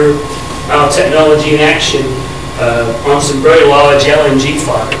detector, our technology in action on some very large LNG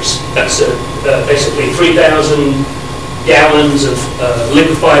fires. That's basically 3,000 gallons of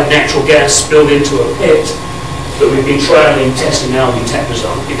liquefied natural gas spilled into a pit that we've been trialing, testing our detectors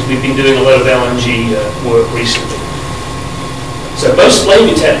on because we've been doing a lot of LNG work recently. So most flame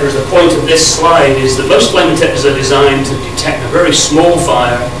detectors, the point of this slide is that most flame detectors are designed to detect a very small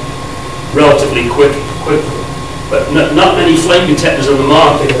fire relatively quickly. But not many flame detectors on the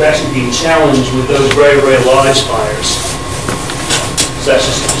market have actually been challenged with those very, very large fires. So that's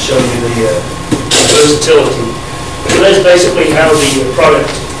just to show you the versatility. So that's basically how the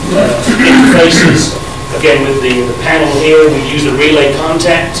product interfaces. Again, with the panel here, we use the relay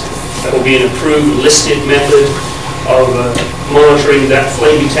contact. That will be an approved listed method of monitoring that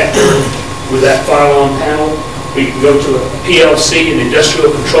flame detector with that fire alarm panel. We can go to a PLC, an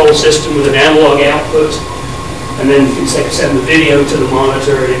industrial control system with an analog output. And then you can send the video to the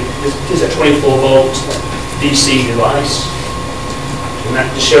monitor. It is a 24-volt DC device. And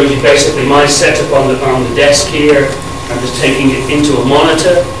that just shows you basically my setup on the desk here. I'm just taking it into a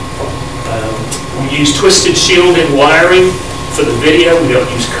monitor. We use twisted shielded wiring for the video. We don't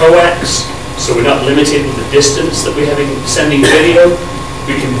use coax, so we're not limited with the distance that we have in sending video.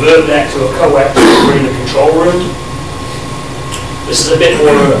 We convert that to a coax in the control room. This is a bit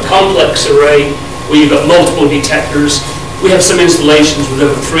more of a complex array where you've got multiple detectors. We have some installations with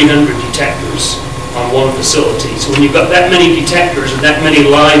over 300 detectors on one facility. So when you've got that many detectors and that many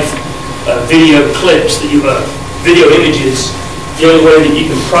live video clips, that you've got video images, the only way that you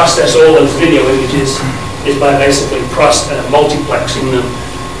can process all those video images is by basically multiplexing them.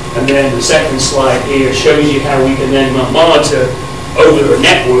 And then the second slide here shows you how we can then monitor over a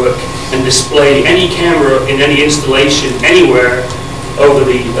network and display any camera in any installation anywhere over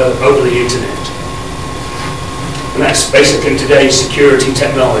the internet. And that's basically today's security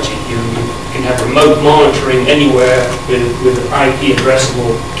technology. You can can have remote monitoring anywhere with IP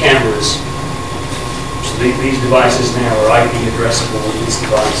addressable cameras. So these devices now are IP addressable with this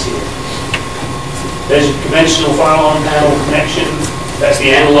device here. There's your conventional fire-alarm panel connection. That's the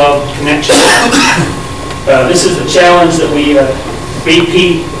analog connection. This is the challenge that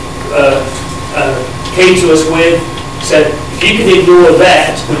BP came to us with. Said, if you can ignore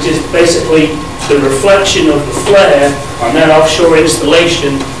that, which is basically the reflection of the flare on that offshore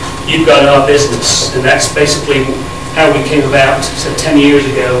installation, you've got our business. And that's basically how we came about, so 10 years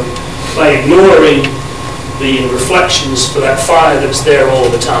ago, by ignoring the reflections for that fire that's there all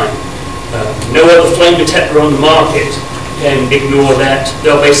the time. No other flame detector on the market can ignore that.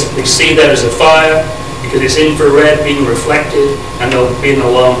 They'll basically see that as a fire because it's infrared being reflected, and they'll be in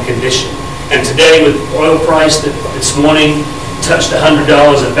alarm condition. And today, with oil price that this morning touched $100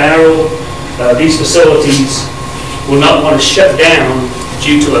 a barrel, these facilities will not want to shut down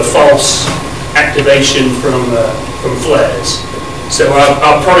due to a false activation from flares. So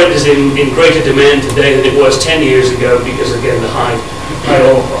our product is in greater demand today than it was 10 years ago because, again, the high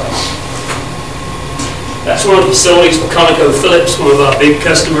oil price. That's one of the facilities for ConocoPhillips, one of our big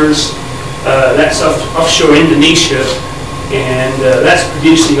customers. That's offshore Indonesia. And that's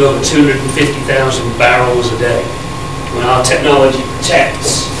producing over 250,000 barrels a day. When our technology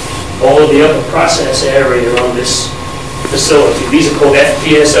protects all of the other process area on this facility. These are called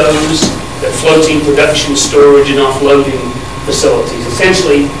FPSOs, they're floating production, storage, and offloading facilities.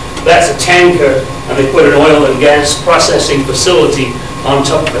 Essentially, that's a tanker, and they put an oil and gas processing facility on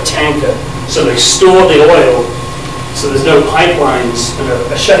top of a tanker. So they store the oil, so there's no pipelines, and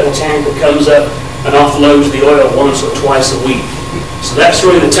a shuttle tanker comes up and offloads the oil once or twice a week. So that's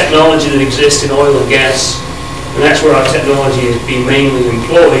really the technology that exists in oil and gas, and that's where our technology is being mainly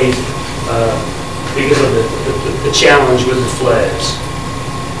employed because of the challenge with the flares.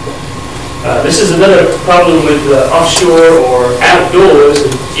 This is another problem with offshore or outdoors,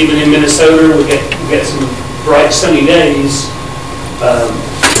 and even in Minnesota we get some bright sunny days.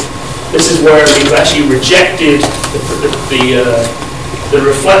 This is where we've actually rejected the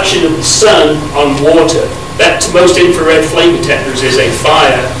reflection of the sun on water. That, to most infrared flame detectors, is a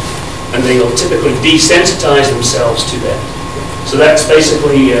fire, and they'll typically desensitize themselves to that. So that's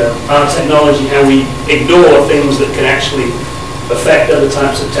basically our technology, how we ignore things that can actually affect other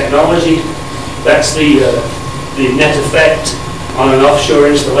types of technology. That's the net effect on an offshore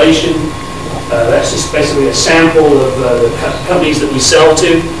installation. That's just basically a sample of the companies that we sell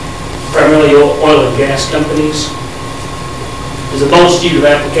to, primarily oil and gas companies. There's a multitude of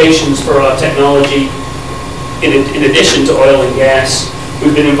applications for our technology. In addition to oil and gas,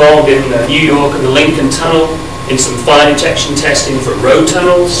 we've been involved in New York and the Lincoln Tunnel in some fire detection testing for road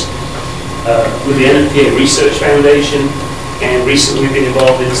tunnels with the NFPA Research Foundation, and recently we've been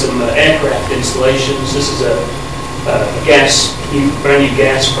involved in some aircraft installations. This is a brand new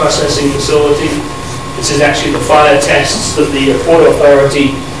gas processing facility. This is actually the fire tests that the Port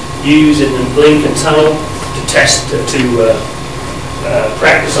Authority used in the Lincoln Tunnel to test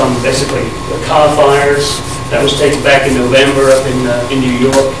practice on basically the car fires. That was taken back in November up in New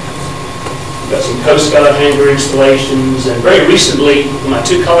York. We've got some Coast Guard hangar installations, and very recently, my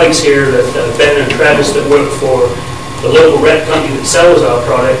two colleagues here, Ben and Travis, that work for the local rep company that sells our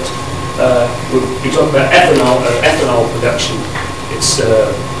product, we talk about ethanol production. It's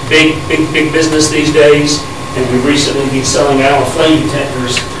big business these days, and we've recently been selling our flame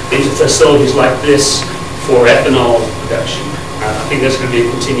detectors into facilities like this for ethanol production. I think that's going to be a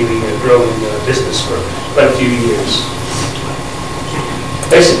continuing growing business for quite a few years.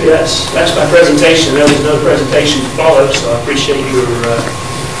 Basically, that's my presentation. There was another presentation to follow, so I appreciate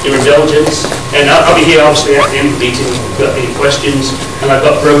your indulgence. And I'll be here, obviously, at the end of the meeting if you've got any questions. And I've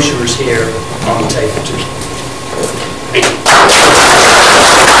got brochures here on the table, too. Thank you.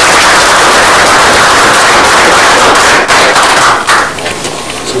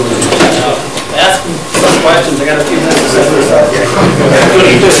 Ask some questions. I got a few minutes.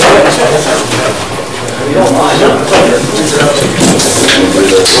 You don't mind,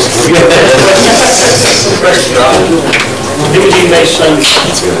 Imaging-based sensors.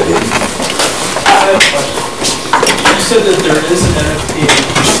 I have a question. You said that there is an NFPA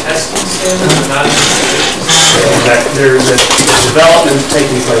testing standard, but not an installation standard. There's a development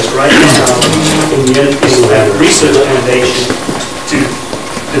taking place right now in the NFPA Research Foundation to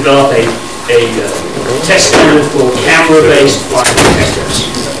develop a test standard for camera-based fire detectors.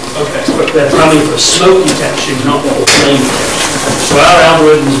 Okay. But they're probably for smoke detection, not for flame detection. So our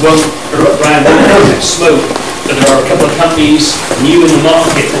algorithms won't detect smoke, but there are a couple of companies new in the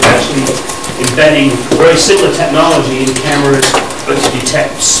market that are actually embedding very similar technology in cameras but to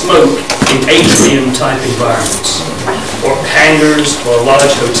detect smoke in atrium-type environments, or hangars, or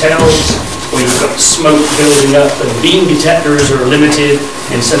large hotels, where you've got smoke building up, and beam detectors are limited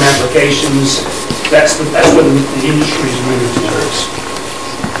in some applications. That's where the industry is moving towards.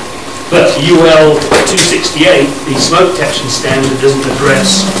 But UL 268, the smoke detection standard, doesn't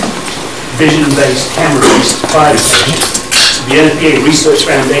address vision-based, camera-based fire detection. So the NFPA Research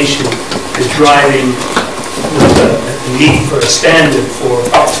Foundation is driving the need for a standard for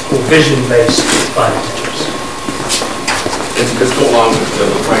optical vision-based fire detectors. And just go along with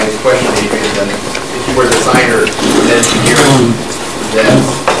Brian's question, Adrian, then if you were a designer, an engineer that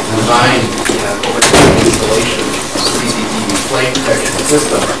designed and oversaw the installation of a CCTV flame detection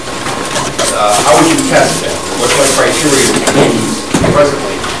system, how would you test that? What criteria would you use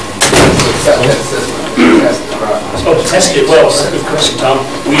presently to accept that system? Oh, to test it, well, that's a good question, Tom.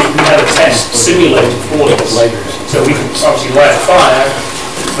 We have a test simulated for this. So we can obviously light a fire,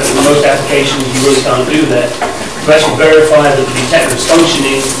 but in most applications you really can't do that. To actually verify that the detector is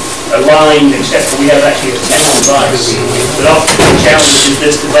functioning, aligned, etc., we have actually a test device. But often the challenge is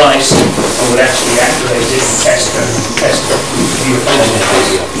this device and would actually activate it and test the view function.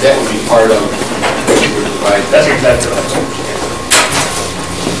 That would be part of what you would provide. That's exactly right.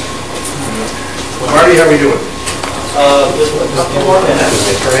 Well, Marty, how are we doing? Just a couple more minutes.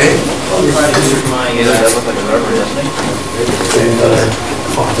 Right? I'll try to do my, That looks like a rubber, doesn't it?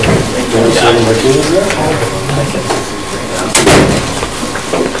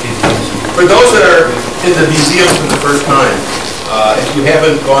 For those that are in the museum for the first time, if you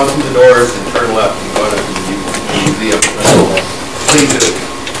haven't gone through the doors and turned left and gone into the museum, please do.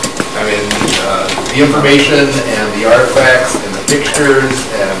 I mean, the information and the artifacts and the pictures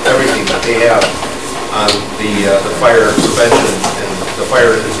and everything that they have on the fire prevention and the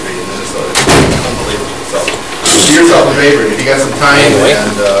fire industry in Minnesota is unbelievable. So, do yourself a favor, if you got some time,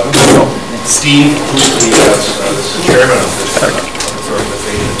 and Steve, who's the chairman of this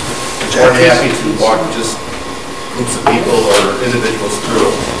organization, more than happy to walk just groups of people or individuals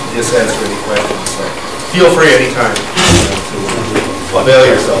through, just answer any questions. So feel free anytime to avail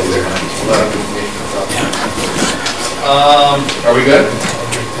yourself there. A lot of information is out there. Are we good?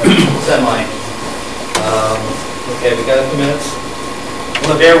 What's that mine? Okay, we got a few minutes.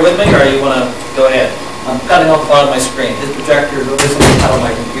 Want to bear with me, or you want to go ahead? I'm cutting off part of my screen. His projector isn't out of my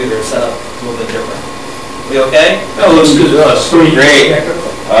computer. It's set up a little bit different. We okay? Oh, looks good to us. Great.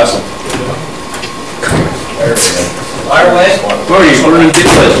 Awesome. Fire away. Marty, we're going to get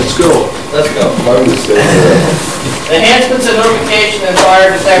this. Let's go. Let's go. Enhancements in notification and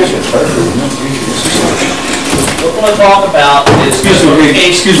fire detection. What we're going to talk about is...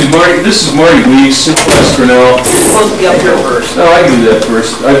 Excuse me, Marty, this is Marty Weeks, West Grinnell. You're supposed to be up here first. No, I can do that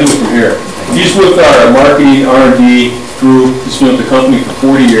first. I do it from here. He's with our marketing R&D group. He's been with the company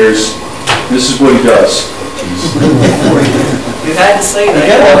for 40 years. This is what he does. You had to say that.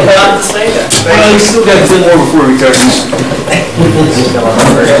 You had to say that. Well, he's still got 10 more before he retires.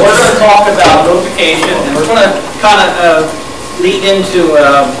 We're going to talk about notification, and we're going to kind of lead into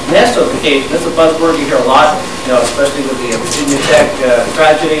mass notification. That's a buzzword you hear a lot, especially with the Virginia Tech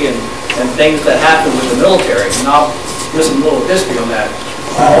tragedy and things that happen with the military. And I'll give some little history on that.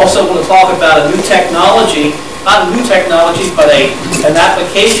 I also want to talk about a new technology, not a new technology, but an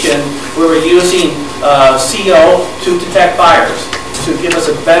application where we're using CO to detect fires, to give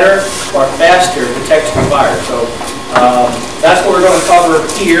us a better or faster detection of fire. So that's what we're going to cover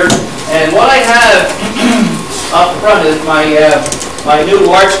here. And what I have up front is my new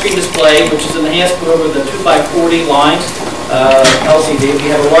large screen display, which is an enhancement over the 2x40 lines, LCD. We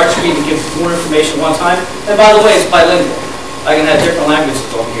have a large screen to give more information one time. And by the way, it's bilingual. I can have different languages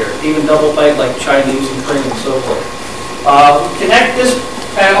over here, even double type like Chinese and Korean and so forth. Connect this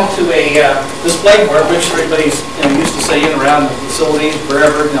panel to a display board, which everybody's used to seeing around the facilities,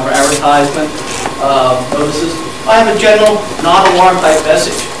 wherever, advertisement notices. I have a general non-alarm type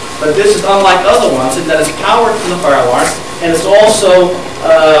message, but this is unlike other ones in that it's powered from the fire alarm, and it's also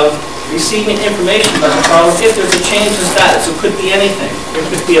receiving information about the fire alarm if there's a change in status. It could be anything. It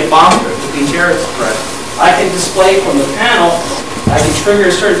could be a bomb threat, it could be a terrorist threat. I can display from the panel, I can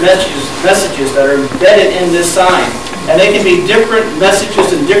trigger certain messages that are embedded in this sign. And they can be different messages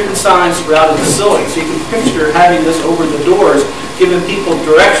and different signs throughout the facility. So you can picture having this over the doors, giving people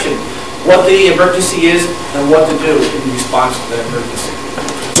direction, what the emergency is and what to do in response to that emergency.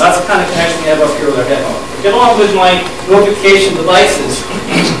 So that's the kind of connection we have up here with our head on. Get along with my notification devices.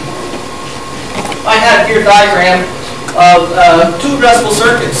 I have here a diagram of two addressable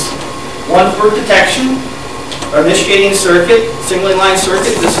circuits. One for detection, or initiating circuit, single line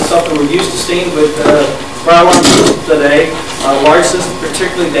circuit. This is something we're used to seeing with fire alarm systems today, large systems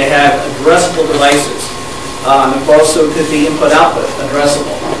particularly, they have addressable devices. It also could be input-output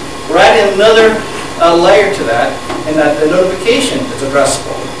addressable. We're adding another layer to that, and that the notification is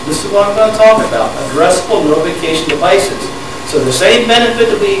addressable. This is what I'm going to talk about, addressable notification devices. So the same benefit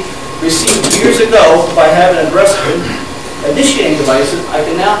that we received years ago by having addressable initiating devices, I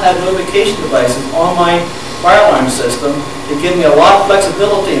can now have notification devices on my fire alarm system to give me a lot of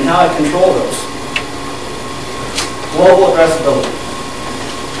flexibility in how I control those. Global addressability.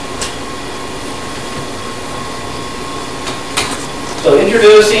 So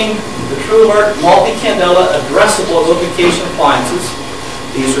introducing the TrueAlert multi-candela addressable notification appliances.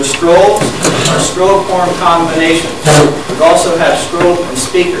 These are strobes or strobe form combinations. We also have strobe and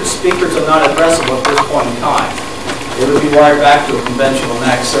speakers. Speakers are not addressable at this point in time. It would be wired back to a conventional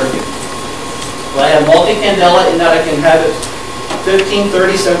NAC circuit. Well, I have multi-candela in that I can have it 15,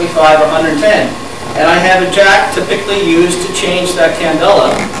 30, 75, 110. And I have a jack typically used to change that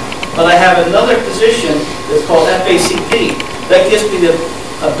candela. But I have another position that's called FACP. That gives me the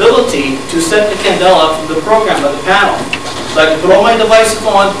ability to set the candela from the program of the panel. So I can put all my devices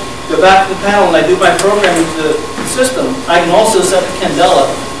on, go back to the panel, and I do my programming to the system. I can also set the candela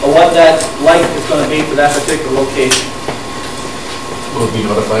of what that light is going to be for that particular location. Will it be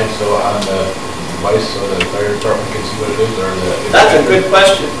notified so on the device so the fire department can see what it is, or the... That's a good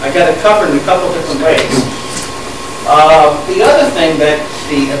question. I got it covered in a couple different ways. The other thing that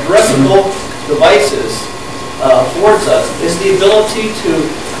the addressable devices affords us is the ability to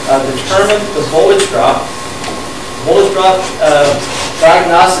determine the voltage drop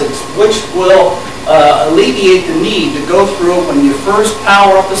diagnostics, which will alleviate the need to go through when you first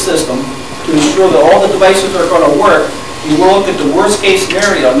power up the system to ensure that all the devices are going to work. You will look at the worst case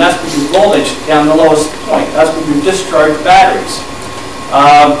scenario, and that's going to be voltage down the lowest point. That's going to be discharged batteries.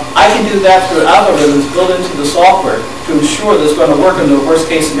 I can do that through algorithms built into the software to ensure that it's going to work in the worst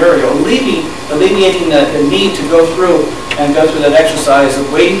case scenario, alleviating the need to go through that exercise of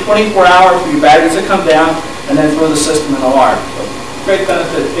waiting 24 hours for your batteries to come down and then throw the system in alarm. So, great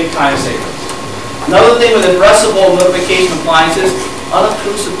benefit, big time savings. Another thing with addressable notification appliances,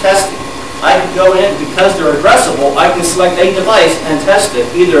 unobtrusive testing. I can go in, because they're addressable, I can select a device and test it.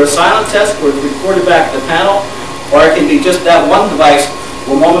 Either a silent test where it's recorded back to the panel, or it can be just that one device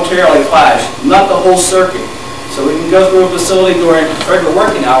will momentarily flash, not the whole circuit. So we can go through a facility during regular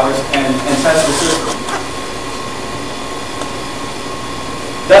working hours and test the system.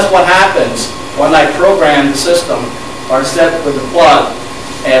 That's what happens when I program the system or set with the plug,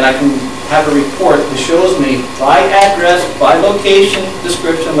 and I can have a report that shows me by address, by location,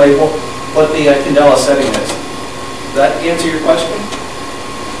 description label, what the candela setting is. Does that answer your question?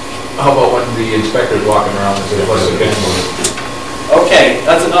 How about when the inspector's walking around and says, what's the candela? Okay,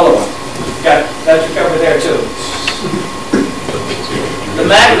 that's another one. Got you covered there too. The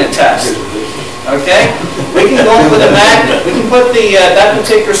magnet test. Okay? We can go with a magnet. We can put that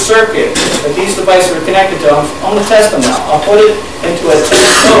particular circuit that these devices are connected to. I'm going to test them now. I'll put it into a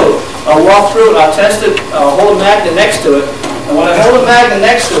test mode. I'll walk through it, I'll test it, I'll hold a magnet next to it. And when I hold a magnet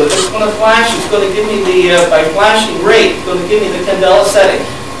next to it, it's going to flash. It's going to give me by flashing rate, it's going to give me the candela setting.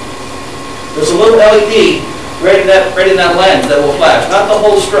 There's a little LED right in that lens that will flash. Not the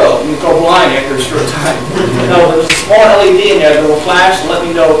whole strobe. You go blind after a short time. No, there's a small LED in there that will flash and let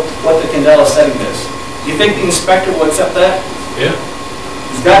me know what the candela setting is. Do you think the inspector will accept that? Yeah.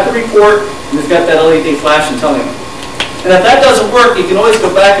 He's got the report, and he's got that LED flash and telling him. And if that doesn't work, you can always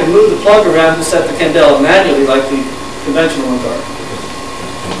go back and move the plug around to set the candela manually like the conventional ones are.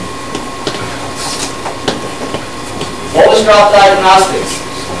 Voltage drop diagnostics.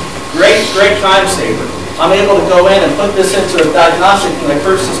 Great time saver. I'm able to go in and put this into a diagnostic when I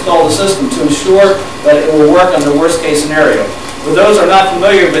first install the system to ensure that it will work under worst case scenario. For those who are not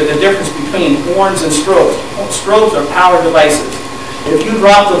familiar with the difference between horns and strobes, strobes are power devices. If you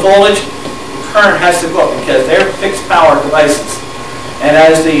drop the voltage, current has to go up because they're fixed power devices. And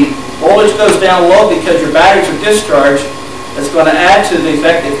as the voltage goes down low because your batteries are discharged, it's going to add to the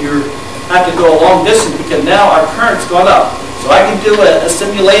effect if you have to go a long distance because now our current's gone up. So I can do a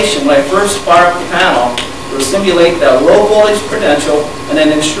simulation when I first fire up the panel to simulate that low voltage credential and then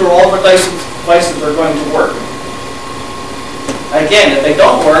ensure all the devices are going to work. Again, if they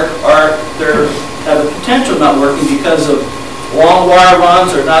don't work or they have a potential of not working because of long wire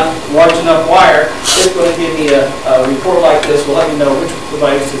runs or not large enough wire, it's going to give me a report like this. Will let me know which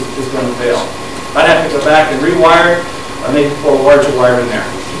device is going to fail. I'd have to go back and rewire or maybe put a larger wire in there.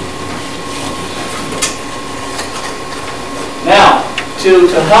 Now,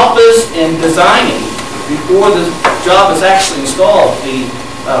 to help us in designing before the job is actually installed, the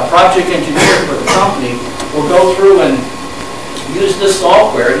project engineer for the company will go through and use this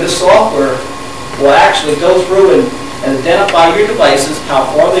software, and this software will actually go through and identify your devices, how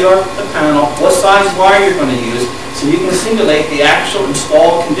far they are from the panel, what size wire you're going to use, so you can simulate the actual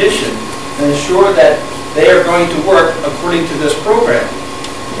installed condition and ensure that they are going to work according to this program.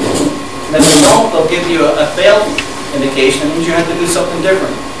 And if they don't, they'll give you a failed indication. That means you have to do something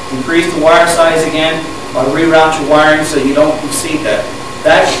different. Increase the wire size again, or reroute your wiring so you don't exceed that.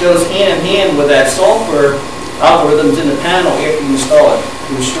 That goes hand in hand with that software algorithms in the panel after you install it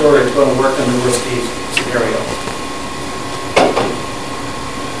to ensure it's going to work in the worst case scenario.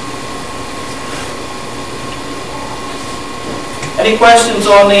 Any questions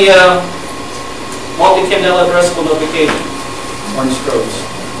on the multi-cam addressable notification on strobes?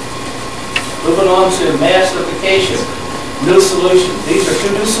 Moving on to mass notification, new solution. These are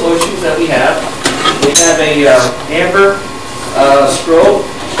two new solutions that we have. We have a amber strobe.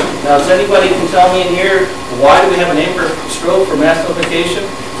 Now, does anybody can tell me in here, why do we have an amber strobe for mass notification?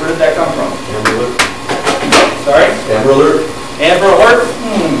 Where did that come from? Amber Alert. Sorry? Amber Alert. Amber Alert?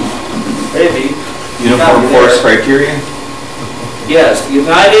 Maybe. Uniform force criteria? Yes,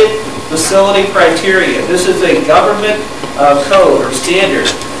 United Facility Criteria. This is a government code or standard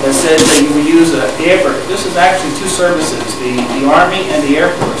that says that you will use an amber. This is actually two services, the Army and the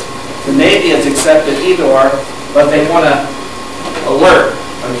Air Force. The Navy has accepted either or, but they want to alert,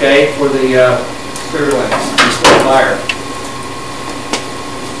 okay, for the clearance and still fire.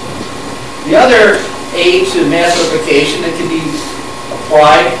 The other aid to mass notification that can be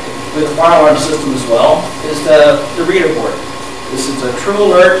applied with the fire alarm system as well is the reader board. This is a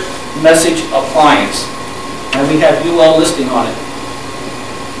True Alert message appliance, and we have UL listing on it.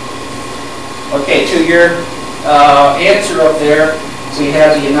 Okay, to your answer up there, we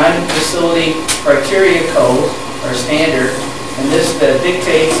have the United Facility Criteria Code, or standard, and this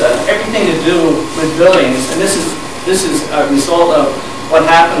dictates everything to do with buildings. And this is a result of what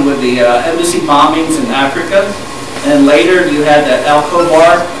happened with the embassy bombings in Africa. And later you had the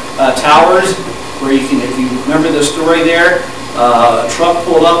Al-Khobar towers, where you can, if you remember the story there, a truck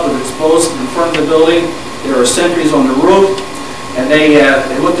pulled up with explosives in front of the building. There were sentries on the roof, and they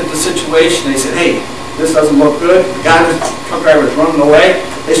looked at the situation. They said, "Hey, this doesn't look good." The guy, the truck driver, was running away.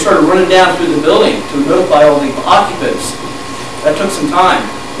 They started running down through the building to notify all the occupants. That took some time.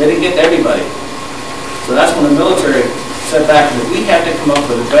 They didn't get to everybody. So that's when the military set back that we had to come up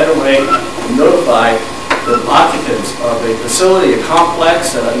with a better way to notify the occupants of a facility, a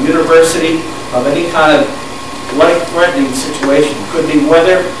complex, a university, of any kind of life-threatening situation. It could be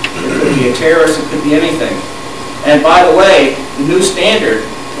weather, it could be a terrorist, it could be anything. And by the way, the new standard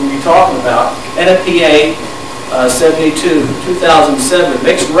we'll be talking about, NFPA 72, 2007,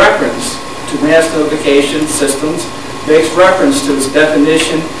 makes reference to mass notification systems, makes reference to its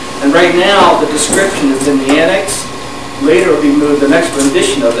definition, and right now the description is in the annex. Later it'll be moved, the next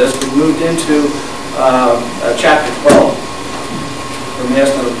rendition of this will be moved into Chapter 12 for mass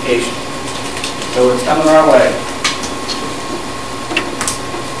notification. So it's coming our way.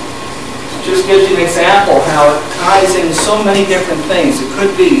 Just gives you an example how it ties in so many different things. It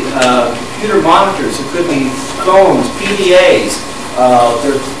could be computer monitors, it could be phones, PDAs.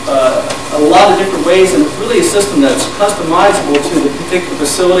 There's a lot of different ways, and it's really a system that's customizable to the particular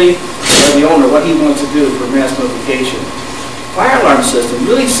facility or the owner, what he wants to do for mass notification. Fire alarm system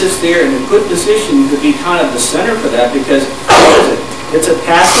really sits there in a good position to be kind of the center for that, because what is it? It's a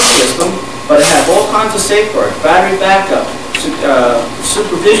passive system, but it has all kinds of safeguards, battery backup,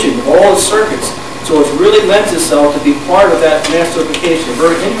 supervision, all the circuits. So it really lends itself to be part of that mass notification, a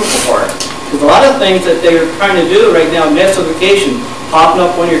very integral part. Because a lot of things that they're trying to do right now, mass notification, popping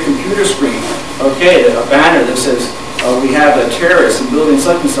up on your computer screen. Okay, a banner that says, we have a terrorist in building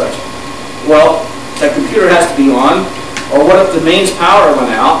such and such. Well, that computer has to be on, or what if the mains power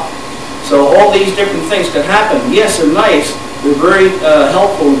went out? So all these different things could happen. Yes, they're nice, they're very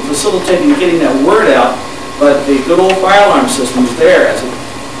helpful in facilitating getting that word out, but the good old fire alarm system is there as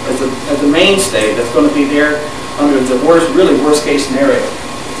a mainstay that's going to be there under the worst, really worst case scenario.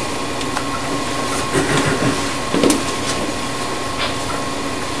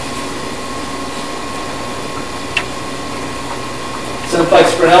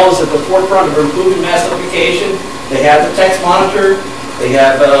 Cineplex Grinnell is at the forefront of improving mass notification. They have the text monitor. They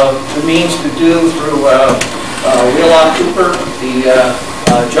have the means to do through Wheelock Cooper, the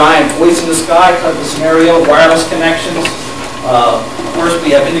giant voice in the sky type of scenario, wireless connections. Of course,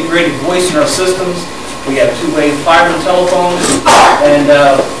 we have integrated voice in our systems. We have two-way fiber telephones, and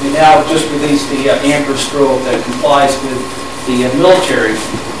we now just released the Amber strobe that complies with the military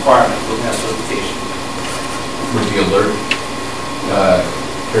requirement for mass notification. Would the alert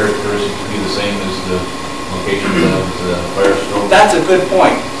characteristics be the same as the locations of the fire stroke? That's a good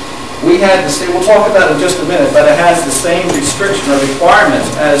point. We had the same, we'll talk about it in just a minute, but it has the same restriction or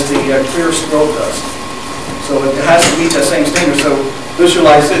requirements as the clear stroke does. So it has to meet that same standard. So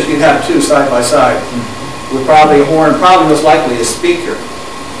visualize this, you'd have two side by side. With probably a horn, probably most likely a speaker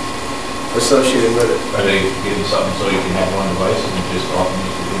associated with it. Are they getting something so you can have one device and just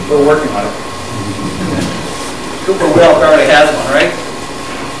alternate between? We're working on it. Cooper Wheel already has one, right?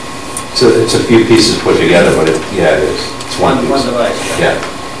 So it's a few pieces put together, but yeah, it is. It's one piece. One device. Yeah.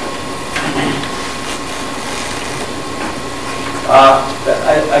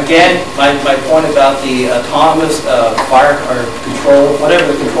 Again, my point about the autonomous fire or control, whatever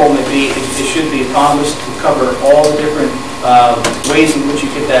the control may be, it should be autonomous to cover all the different ways in which you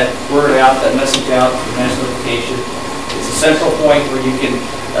get that word out, that message out, the mass notification. It's a central point where you can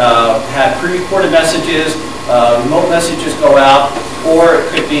have pre-recorded messages, remote messages go out, or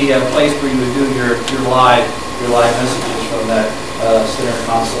it could be a place where you would do your live messages from that center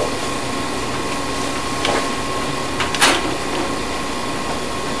console.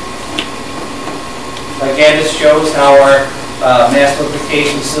 Again, this shows how our mass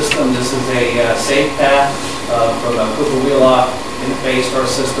notification system, this is a safe path from a Cooper Wheelock interface to our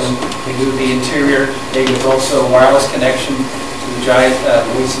system. They do the interior. They give also a wireless connection to the giant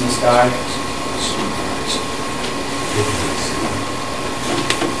buoys in the sky.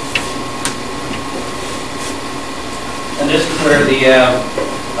 And this is where the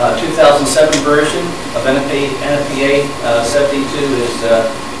 2007 version of NFPA 72 is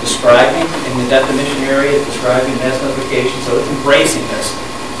describing in the definition area, describing mass notification, so it's embracing this.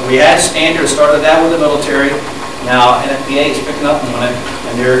 So we had standards, started out with the military, now NFPA is picking up on it,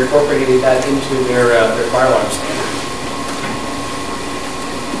 and they're incorporating that into their fire alarm standard.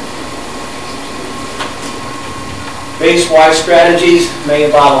 Base-wide strategies may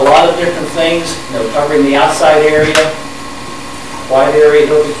involve a lot of different things, covering the outside area, wide area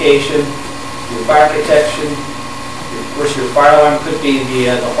notification, your fire protection. Of course, your fire alarm could be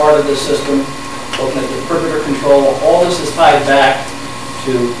the heart of the system, looking at the perimeter control. All this is tied back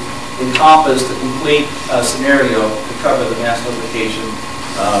to encompass the complete scenario to cover the mass notification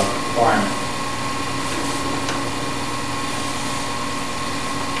requirement.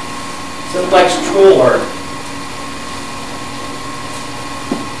 Simplex True Alert.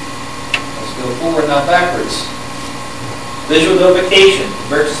 Let's go forward, not backwards. Visual notification,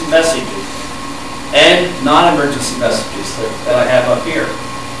 emergency messages, and non-emergency messages that I have up here.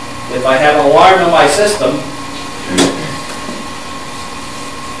 If I have an alarm in my system,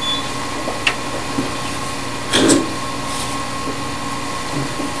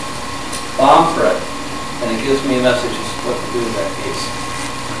 bomb threat, and it gives me a message as to what to do in that case.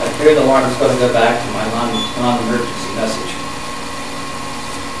 I clear the alarm, it's going to go back to my non-emergency message.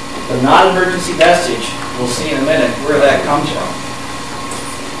 The non-emergency message, we'll see in a minute where that comes from.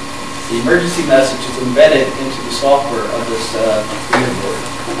 The emergency message is embedded into the software of this reader board.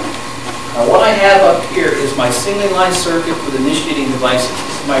 Now what I have up here is my single line circuit with initiating devices.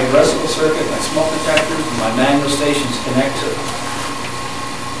 This is my addressable circuit, my smoke detectors, and my manual stations connect to it.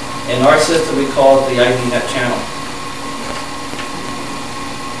 In our system we call it the IDNet channel.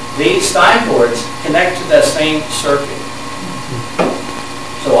 These signboards connect to that same circuit.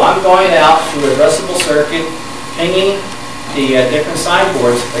 So I'm going out to an addressable circuit, pinging the different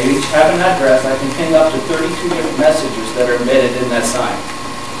signboards. They each have an address. I can ping up to 32 different messages that are embedded in that sign.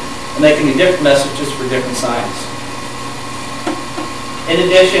 And they can be different messages for different signs. In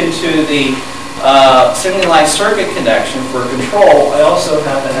addition to the single line circuit connection for control, I also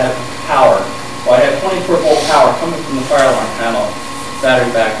have to have power. Well, I have 24 volt power coming from the fire alarm panel, battery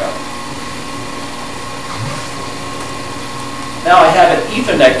backup. Now I have an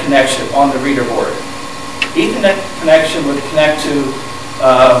Ethernet connection on the reader board. Ethernet connection would connect to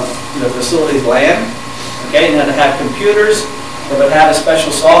the facility's LAN. Okay, and then it have computers. It would have a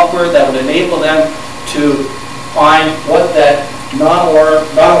special software that would enable them to find what that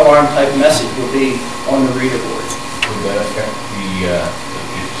non-alarm type message will be on the reader board. Would that affect the, if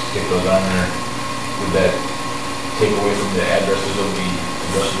you stick those on there, would that take away from the addresses of the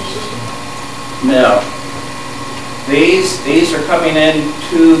addressable system? No. These are coming in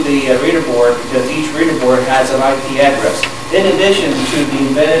to the reader board because each reader board has an IP address. In addition to the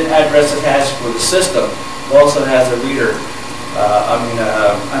embedded address it has for the system, it also has a reader,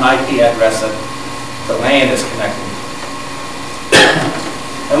 an IP address that the LAN is connecting.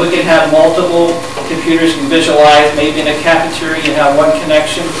 And we can have multiple computers you can visualize. Maybe in a cafeteria you have one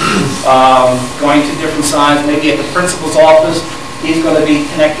connection going to different signs. Maybe at the principal's office, he's going to be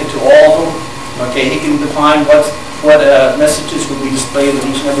connected to all of them. Okay, he can define what messages will be displayed in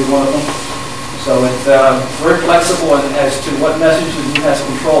each and every one of them. So it's very flexible as to what messages you has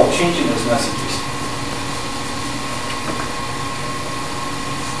control of changing those messages.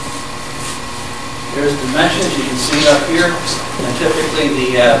 There's dimensions, you can see it up here, and typically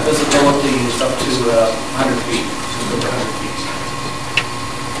the visibility is up to 100 feet, just over 100 feet.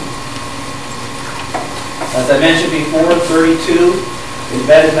 As I mentioned before, 32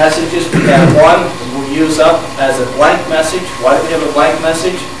 embedded messages. We have one that we'll use up as a blank message. Why do we have a blank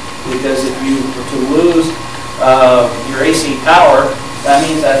message? Because if you were to lose your AC power, that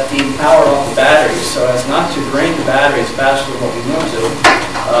means that's being powered off the batteries. So as not to drain the batteries faster than what we want to,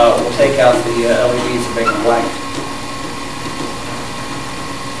 we'll take out the LEDs and make them blank.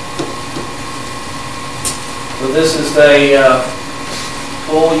 So this is a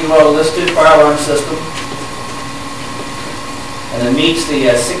full UL listed fire alarm system. And it meets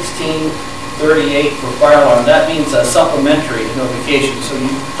the 1638 for fire alarm. That means a supplementary notification. So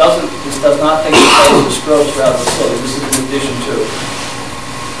this does not take the place of strobes throughout the facility. This is in addition to.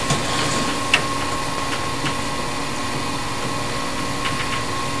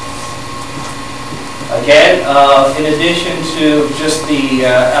 Again, in addition to just the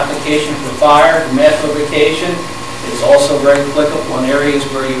application for fire, for mass notification, it's also very applicable in areas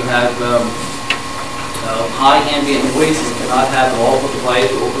where you have high ambient noise. You cannot have an all device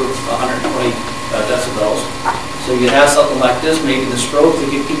over 120 decibels. So you have something like this, maybe the strobe to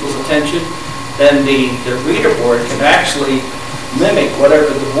get people's attention. Then the reader board can actually mimic whatever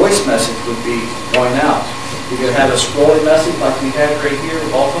the voice message would be going out. You could have a scrolling message like we have right here,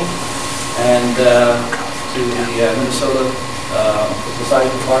 welcome, and to the Minnesota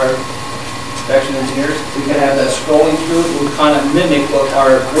Society of Fire Protection Engineers. We can have that scrolling through. It would kind of mimic what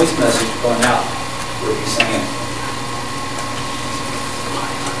our voice message going out would be saying.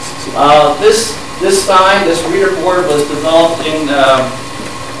 This sign, this reader board was developed in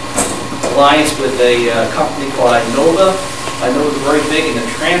alliance with a company called Inova. Inova is very big in the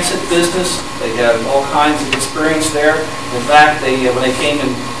transit business. They have all kinds of experience there. In fact, when they came and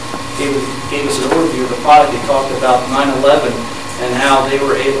gave us an overview of the product, they talked about 9/11 and how they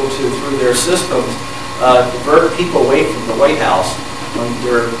were able to, through their systems, divert people away from the White House when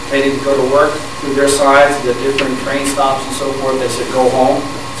they're ready to go to work. Through their signs, the different train stops and so forth, they said go home.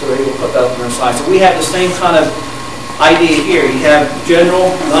 So they will put that on their signs. So we have the same kind of idea here. You have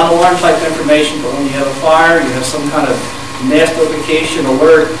general, non-alarm type information, but when you have a fire, you have some kind of mass notification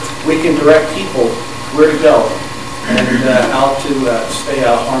alert, we can direct people where to go and how to stay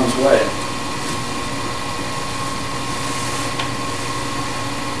out of harm's way.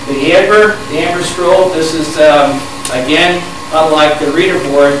 The Amber strobe, this is, again, unlike the reader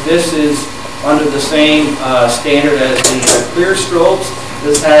board, this is under the same standard as the clear strobes.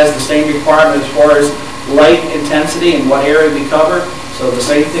 This has the same requirement as far as light intensity and what area we cover. So the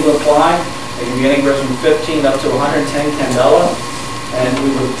same thing will apply. They can be anywhere from 15 up to 110 candela. And we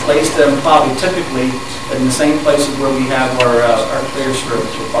would place them probably typically in the same places where we have our clear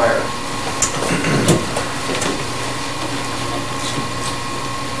strobes for fire.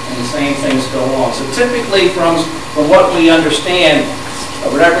 And the same things go along. So typically from what we understand,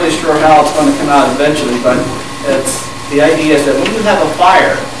 we're not really sure how it's going to come out eventually, but the idea is that when you have a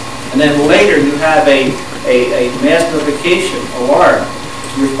fire, and then later you have a mass notification alarm,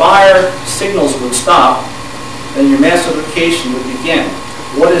 your fire signals would stop, then your mass notification would begin.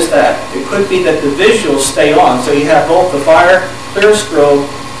 What is that? It could be that the visuals stay on, so you have both the fire clear strobe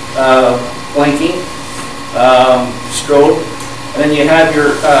blinking strobe, and then you have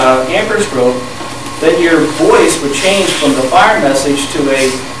your amber strobe. Then your voice would change from the fire message to a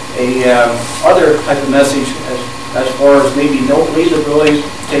other type of message as far as maybe don't leave the building,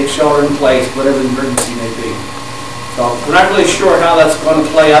 take shelter in place, whatever the emergency may be. So we're not really sure how that's going to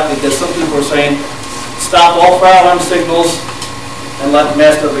play out because some people are saying stop all fire alarm signals and let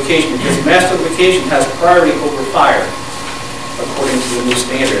mass notification, because mass notification has priority over fire according to the new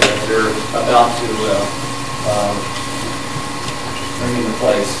standard that they're about to bring into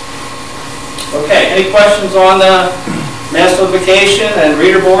place. Okay, any questions on mass notification and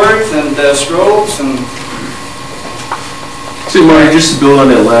reader boards and strobes and? See, Marty, just to build on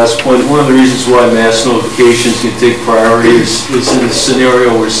that last point, one of the reasons why mass notifications can take priority is in the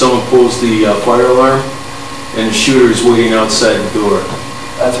scenario where someone pulls the fire alarm and the shooter is waiting outside the door.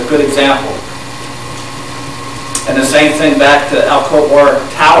 That's a good example. And the same thing back to Alcoa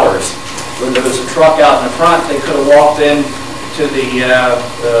Towers. When there was a truck out in the front, they could have walked in to the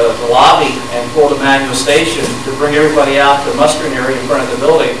lobby and pulled a manual station to bring everybody out to the mustering area in front of the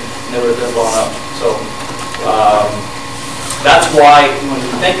building, and they would have been blown up. So that's why, when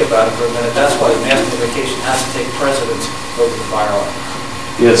you think about it for a minute, that's why the mass notification has to take precedence over the fire alarm.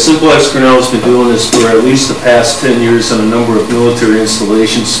 Yeah, Simplex Grinnell's been doing this for at least the past 10 years on a number of military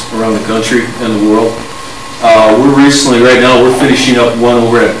installations around the country and the world. We're recently, right now, we're finishing up one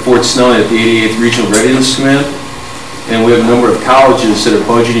over at Fort Snelling at the 88th Regional Readiness Command. And we have a number of colleges that are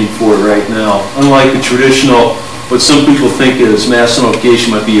budgeting for it right now. Unlike the traditional, what some people think is mass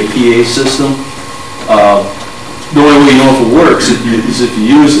notification might be a PA system, the only way you know if it works is if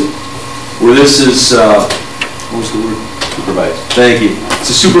you use it. Where this is, what was the word? Supervised. Thank you. It's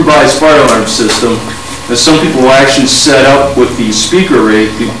a supervised fire alarm system that some people will actually set up with the speaker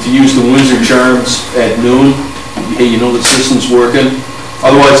array to use the Windsor chimes at noon. Hey, you know the system's working.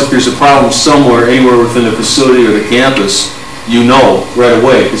 Otherwise, if there's a problem somewhere, anywhere within the facility or the campus, you know right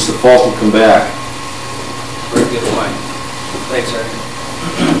away because the fault will come back. Very good point. Thanks, sir.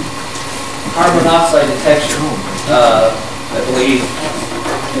 Carbon monoxide detection. I believe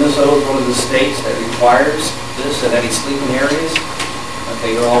Minnesota is one of the states that requires this in any sleeping areas.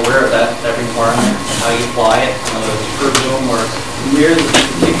 Okay, you're all aware of that requirement, and how you apply it, whether it's per room or near the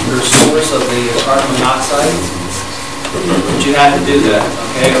particular source of the carbon monoxide. But you have to do that,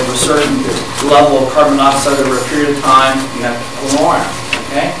 okay? Over a certain level of carbon monoxide over a period of time, you have to pull an alarm,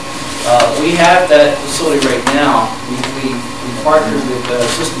 okay? We have that facility right now. We partnered with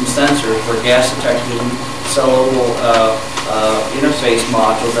System Sensor for gas detection, sell a little interface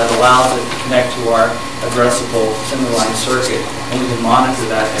module that allows it to connect to our addressable semi-line circuit, and we can monitor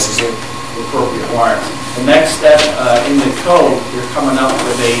that at the appropriate wire. The next step in the code, you're coming up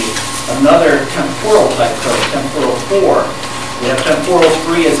with another temporal type code, temporal 4. We have temporal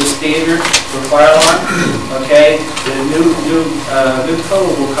 3 as a standard for fire alarm. Okay, the new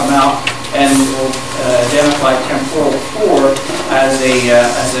code will come out and will identify temporal 4 as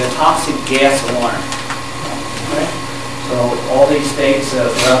a toxic gas alarm. Okay, so all these states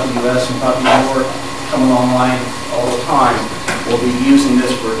throughout the U.S. and probably more coming online all the time will be using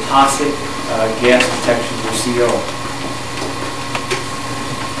this for toxic gas detection for CO.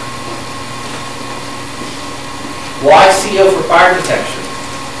 Why CO for fire detection?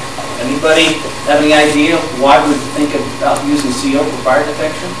 Anybody have any idea why we would think about using CO for fire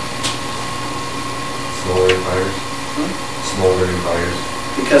detection? Smoldering fires. Smoldering fires.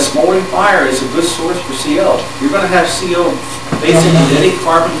 Because smoldering fire is a good source for CO. You're going to have CO basically in any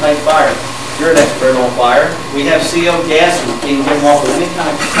carbon type fire. You're an expert on fire. We have CO gases being given off of any kind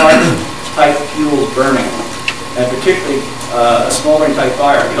of carbon type fuels burning, and particularly a smoldering type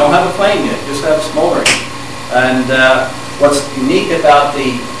fire. You don't have a flame yet, just have smoldering. And what's unique about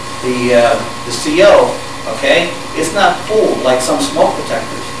the CO, okay, it's not full like some smoke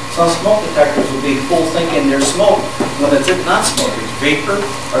detectors. Some smoke detectors will be full thinking there's smoke when it's not smoke. It's vapor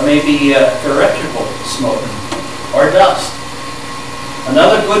or maybe theoretical smoke or dust.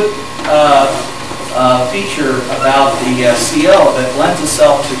 Another good feature about the CO that lends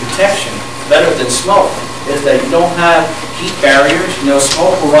itself to detection better than smoke is that you don't have heat barriers. You know,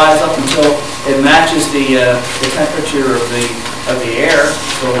 smoke will rise up until it matches the temperature of the air.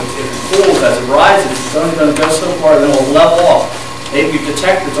 So if it cools as it rises, it's only going to go so far, then it will level off. Maybe your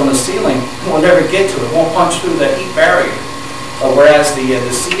detectors on the ceiling will never get to it. It won't punch through that heat barrier. Whereas the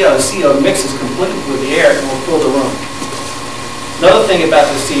CO mixes completely with the air and will fill the room. Another thing about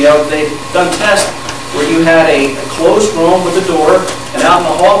the CO, they've done tests where you had a closed room with a door, and out in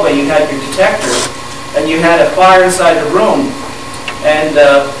the hallway you had your detector, and you had a fire inside the room, and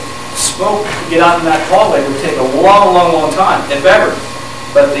smoke to get out in that hallway would take a long, long, long time, if ever.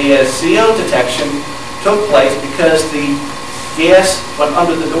 But the CO detection took place because the gas went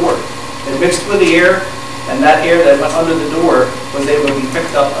under the door. It mixed with the air, and that air that went under the door was able to be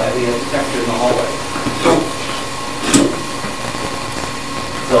picked up by the detector in the hallway.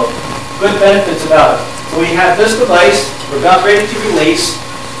 So, good benefits about it. So we have this device, we're about ready to release.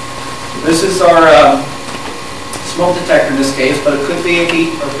 This is our smoke detector in this case, but it could be a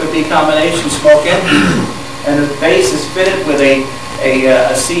heat or it could be a combination smoke and heat. And the base is fitted with a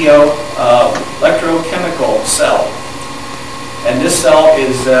CO electrochemical cell. And this cell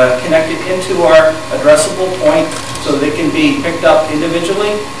is connected into our addressable point so that it can be picked up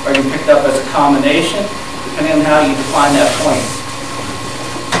individually or can be picked up as a combination, depending on how you define that point.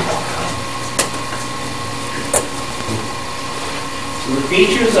 So the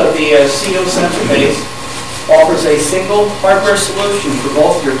features of the CO sensor base offers a single hardware solution for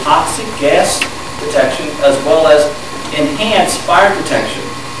both your toxic gas detection as well as enhanced fire detection.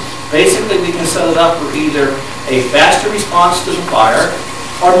 Basically, we can set it up for either a faster response to the fire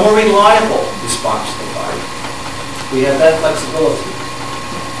or more reliable response to the fire. We have that flexibility.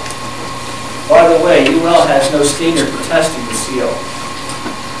 By the way, UL has no standard for testing the CO.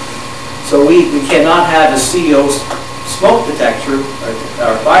 So we cannot have a CO smoke detector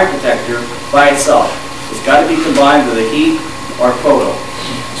or fire detector by itself. It's got to be combined with a heat or photo,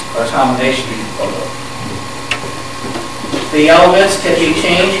 or a combination heat and photo. The elements can be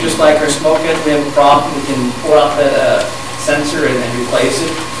changed, just like our smoke gauge. We have a problem, we can pull out that sensor and then replace it.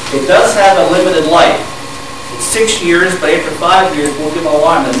 It does have a limited life. It's 6 years, but after 5 years, we'll give an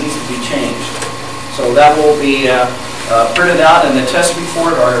alarm that needs to be changed. So that will be printed out in the test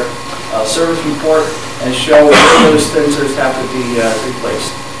report or service report and show where those sensors have to be replaced.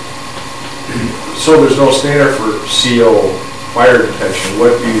 So there's no standard for CO fire detection.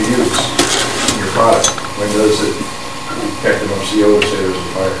 What do you use in your product? When does it detect enough CO to say there's a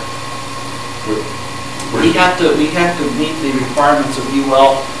fire? We have to meet the requirements of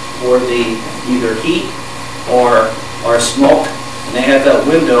UL for the either heat or smoke, and they have that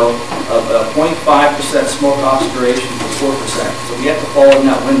window of 0.5% smoke oxidation to 4%. So we have to fall in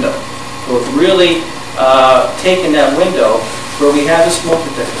that window. So it's really taking that window where we have the smoke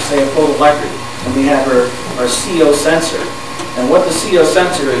detector, say a photoelectric, and we have our CO sensor. And what the CO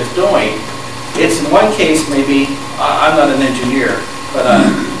sensor is doing, it's in one case maybe, I'm not an engineer, but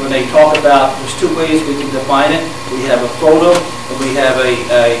when they talk about, there's 2 ways we can define it. We have a photo and we have a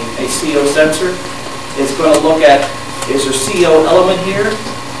CO sensor. It's going to look at, is there CO element here?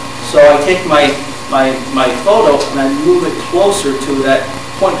 So I take my photo and I move it closer to that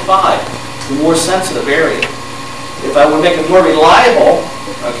 0.5, the more sensitive area. If I would make it more reliable,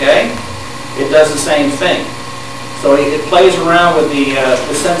 okay, it does the same thing. So it plays around with the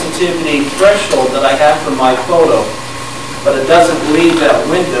sensitivity threshold that I have for my photo, but it doesn't leave that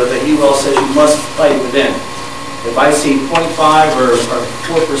window that UL says you must play within. If I see 0.5 or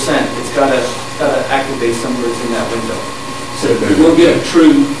 4%, it's got to activate somewhere in that window. So we'll get a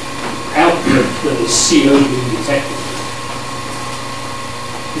true output that is CO being detected.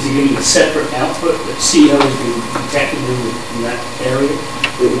 Is it giving a separate output that CO is being detected in that area?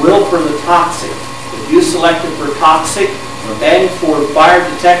 It will for the toxic. If you select it for toxic and for fire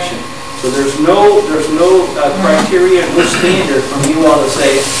detection, so there's no criteria or standard from UL to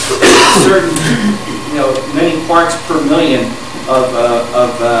say certain, many parts per million of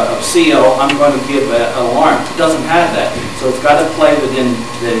CO, I'm going to give an alarm. It doesn't have that. So it's got to play within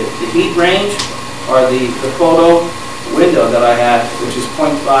the heat range or the photo window that I have, which is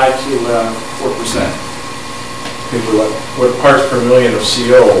 0.5 to 4%. What parts per million of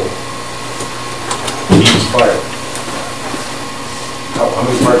CO needs fire? How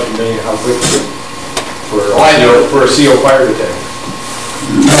many parts per million, how quickly for a CO fire detector?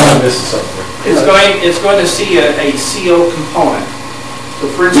 This is something. It's going to see a CO component. So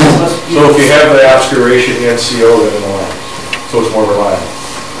for instance, So if you have the obscuration and CO, then an alarm. So it's more reliable.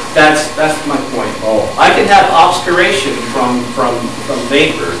 That's my point. Oh. I can have obscuration from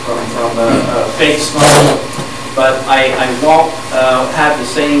vapor, from fake smoke, but I won't have the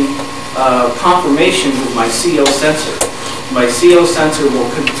same confirmation with my CO sensor. My CO sensor will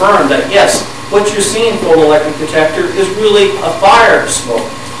confirm that yes, what you're seeing, photoelectric detector, is really a fire smoke.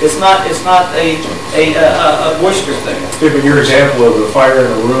 It's not a moisture thing. Okay, but your example of the fire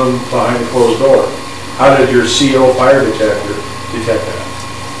in a room behind a closed door, how did your CO fire detector detect that?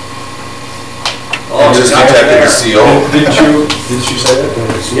 Oh, just detected the CO. Didn't you say that?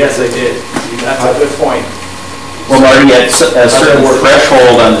 Yes, I did. That's a good point. Well, Marty, at a certain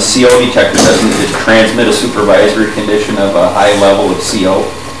threshold on the CO detector, doesn't it transmit a supervisory condition of a high level of CO?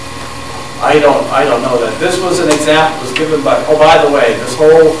 I don't know that. This was an example was given by, oh, by the way, this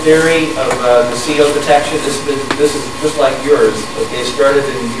whole theory of the CO detection, this is just like yours. Okay, started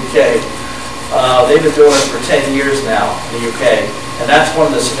in the UK. They've been doing it for 10 years now in the UK. And that's one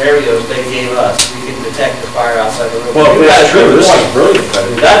of the scenarios they gave us. We can detect the fire outside the room. Well, that's true. This is brilliant.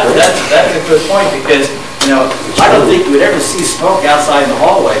 That's a good point because, I don't think you would ever see smoke outside in the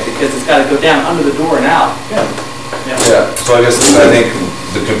hallway because it's got to go down under the door and out. Yeah, so I guess I think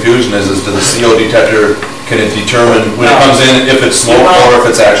the confusion is to the CO detector, can it determine when it comes in if it's smoke or if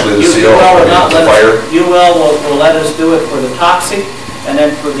it's actually the CO? UL will let us do it for the toxic, and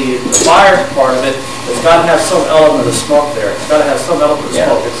then for the fire part of it, it's got to have some element of smoke there. It's got to have some element of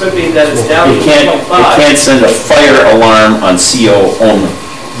smoke. It could be that it's down to 2.5. You can't send a fire alarm on CO only.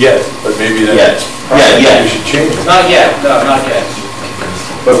 Yes, but maybe that's Yeah. we should change it. Not yet, no, not yet.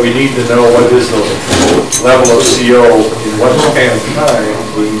 But we need to know what is the level of CO in what span of time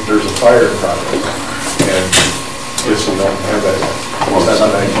when there's a fire in progress. And yes, we don't have that.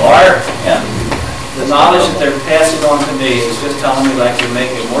 The knowledge that they're passing on to me is just telling me that I can make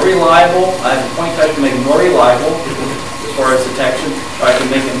it more reliable. I have a point I can make it more reliable as far as detection, or I can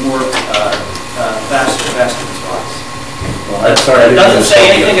make it more faster response. Well, I'm sorry. It doesn't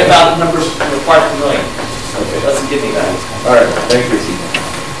say anything about the numbers of parts per million. It doesn't give me that. All right, thank you.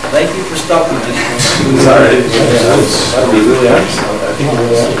 Thank you for stopping me. Sorry. That'd be really nice. I think we're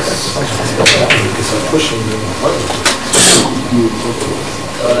really nice.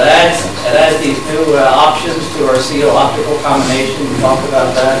 So it adds these new options to our CO optical combination. We talked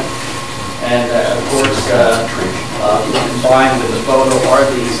about that. And of course, combined with the photo are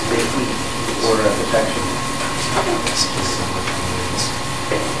these heat for protection.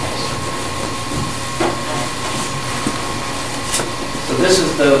 So this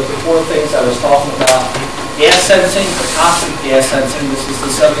is the four things I was talking about. Gas sensing, for constant gas sensing, this is the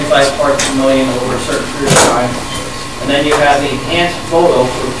 75 parts per million over a certain period of time. And then you have the enhanced photo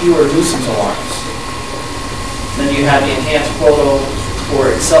for fewer nuisance alarms. And then you have the enhanced photo for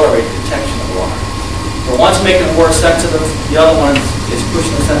accelerated detection of alarm. So one's making it more sensitive, the other one is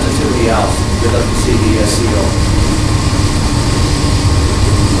pushing the sensitivity out. It doesn't see the CO.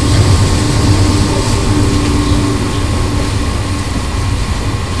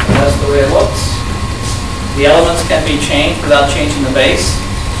 That's the way it looks. The elements can be changed without changing the base.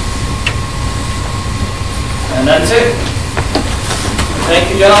 And that's it.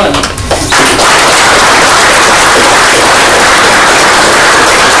 Thank you, gentlemen.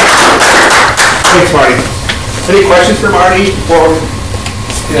 Thanks, Marty. Any questions for Marty before?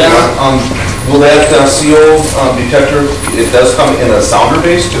 Will that CO detector, it does come in a sounder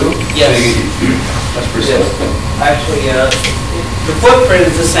base too? Yes. That's pretty Yes. simple. Actually, the footprint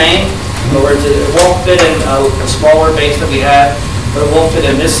is the same. In other words, it won't fit in a smaller base that we have, but it won't fit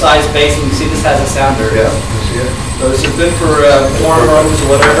in this size base. And you see this has a sounder. Yeah, you see it? So this is good for warm rooms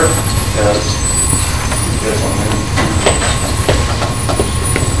or whatever. Yeah. Good one, man.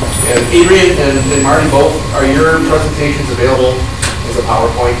 And Adrian and Marty both, are your presentations available as a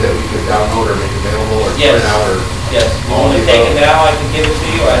PowerPoint that we could download or make available or Yes. print out or? Yes. If you want to take it now, I can give it to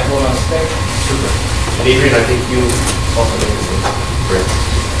you. I have one on stick. Super. And Adrian, I think you also made the same. Great.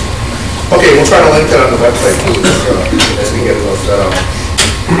 Okay, we'll try to link that on the website too, as we get it all set up.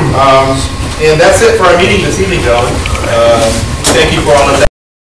 And that's it for our meeting this evening, gentlemen. Thank you for all of that.